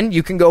 Then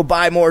you can go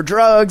buy more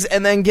drugs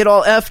and then get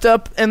all effed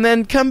up and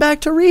then come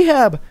back to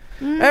rehab.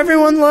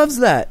 Everyone loves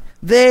that.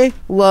 They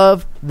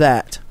love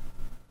that.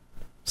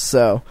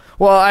 So,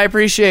 well, I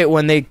appreciate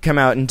when they come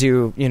out and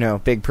do,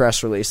 big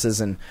press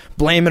releases and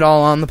blame it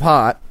all on the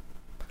pot.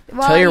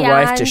 Well, Tell your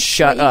yeah, wife to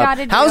shut what you up.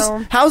 gotta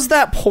do. How's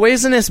that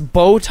poisonous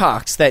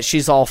Botox that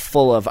she's all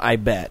full of, I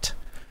bet?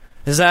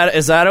 Is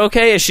that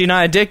okay? Is she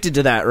not addicted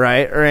to that,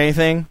 right? Or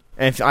anything?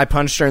 If I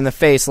punched her in the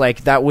face,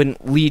 that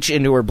wouldn't leach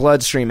into her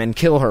bloodstream and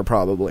kill her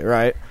probably,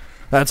 right?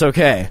 That's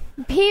okay.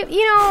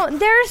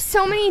 There's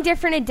so many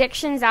different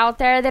addictions out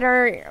there that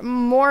are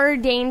more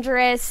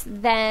dangerous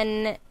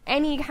than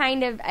any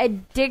kind of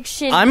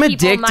addiction I'm people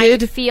addicted.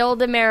 might feel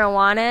to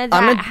marijuana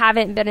that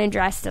haven't been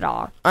addressed at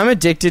all. I'm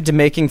addicted to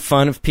making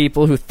fun of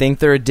people who think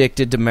they're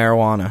addicted to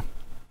marijuana.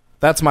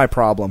 That's my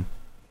problem.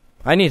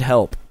 I need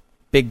help.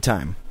 Big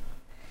time.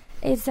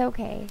 It's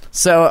okay.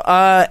 So,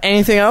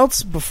 anything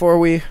else before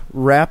we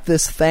wrap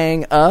this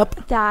thing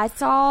up?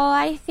 That's all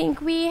I think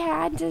we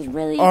had to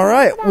really... All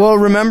right. Well,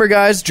 remember,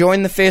 guys,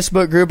 join the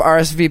Facebook group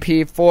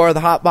RSVP for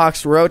the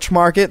Hotbox Roach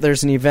Market.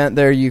 There's an event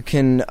there. You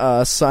can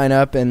sign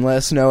up and let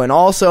us know. And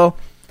also,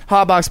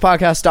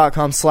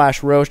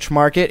 hotboxpodcast.com/Roach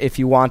Market. If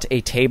you want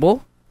a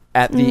table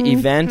at the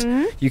event,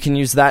 you can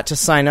use that to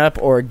sign up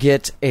or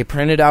get a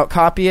printed out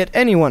copy at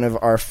any one of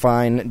our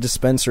fine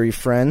dispensary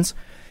friends.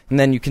 And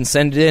then you can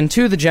send it in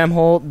to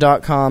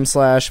thegemhole.com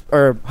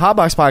or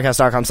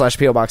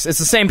hotboxpodcast.com/PO Box. It's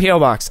the same PO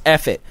Box.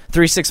 F it.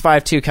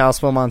 3652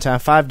 Kalispell, Montana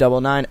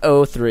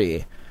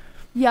 59903.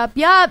 Yup.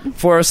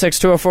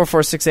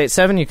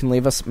 406-204-4687. You can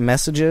leave us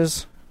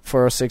messages.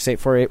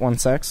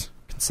 406-848-16.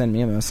 You can send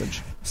me a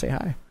message. Say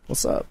hi.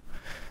 What's up?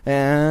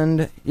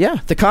 And yeah,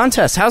 the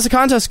contest. How's the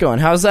contest going?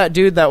 How's that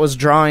dude that was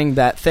drawing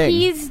that thing?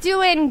 He's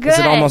doing good. Is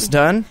it almost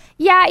done?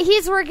 Yeah,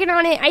 he's working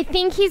on it. I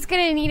think he's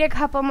going to need a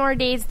couple more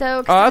days, though.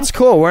 Oh, that's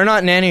cool. We're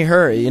not in any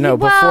hurry.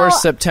 Before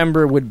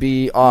September would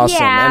be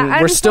awesome. Yeah,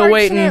 and we're still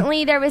waiting.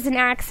 Unfortunately, there was an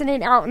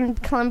accident out in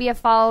Columbia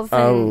Falls,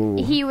 and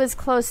he was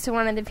close to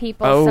one of the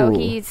people, so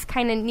he's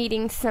kind of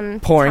needing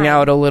some pouring time.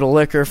 out a little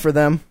liquor for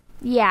them.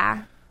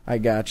 Yeah. I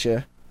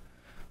gotcha.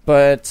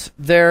 But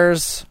we're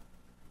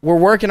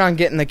working on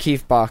getting the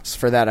Keef box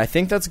for that. I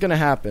think that's going to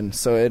happen,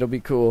 so it'll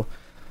be cool.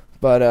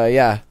 But,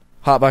 yeah.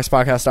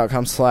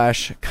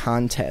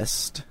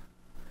 hotboxpodcast.com/contest.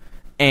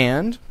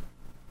 And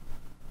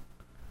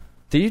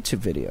the YouTube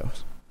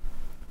videos.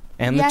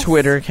 And the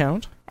Twitter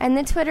account. And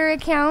the Twitter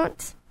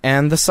account.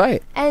 And the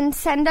site. And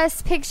send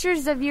us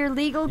pictures of your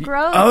legal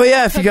grows. Oh,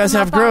 yeah, if you guys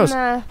have grows.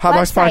 Hotboxpodcast.com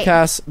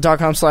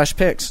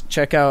hotboxpodcast.com/pics.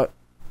 Check out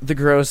the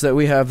grows that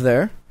we have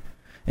there.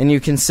 And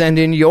you can send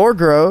in your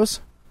grows.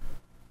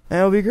 And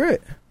it'll be great.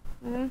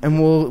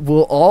 And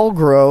we'll all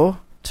grow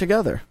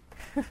together.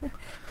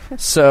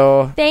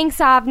 So thanks,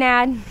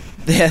 Avnad.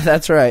 Yeah,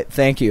 that's right.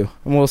 Thank you.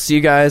 And we'll see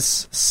you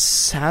guys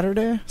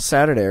Saturday,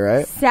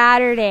 right?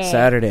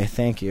 Saturday.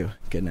 Thank you.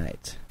 Good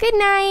night. Good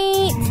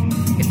night.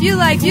 If you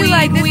like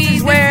weed, this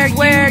is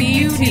where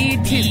you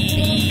need to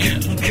be.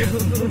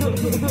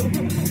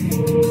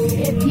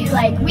 If you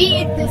like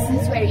weed, this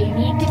is where you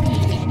need to be.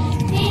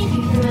 Thank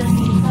you for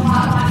listening to the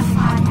Hotbox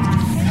Podcast.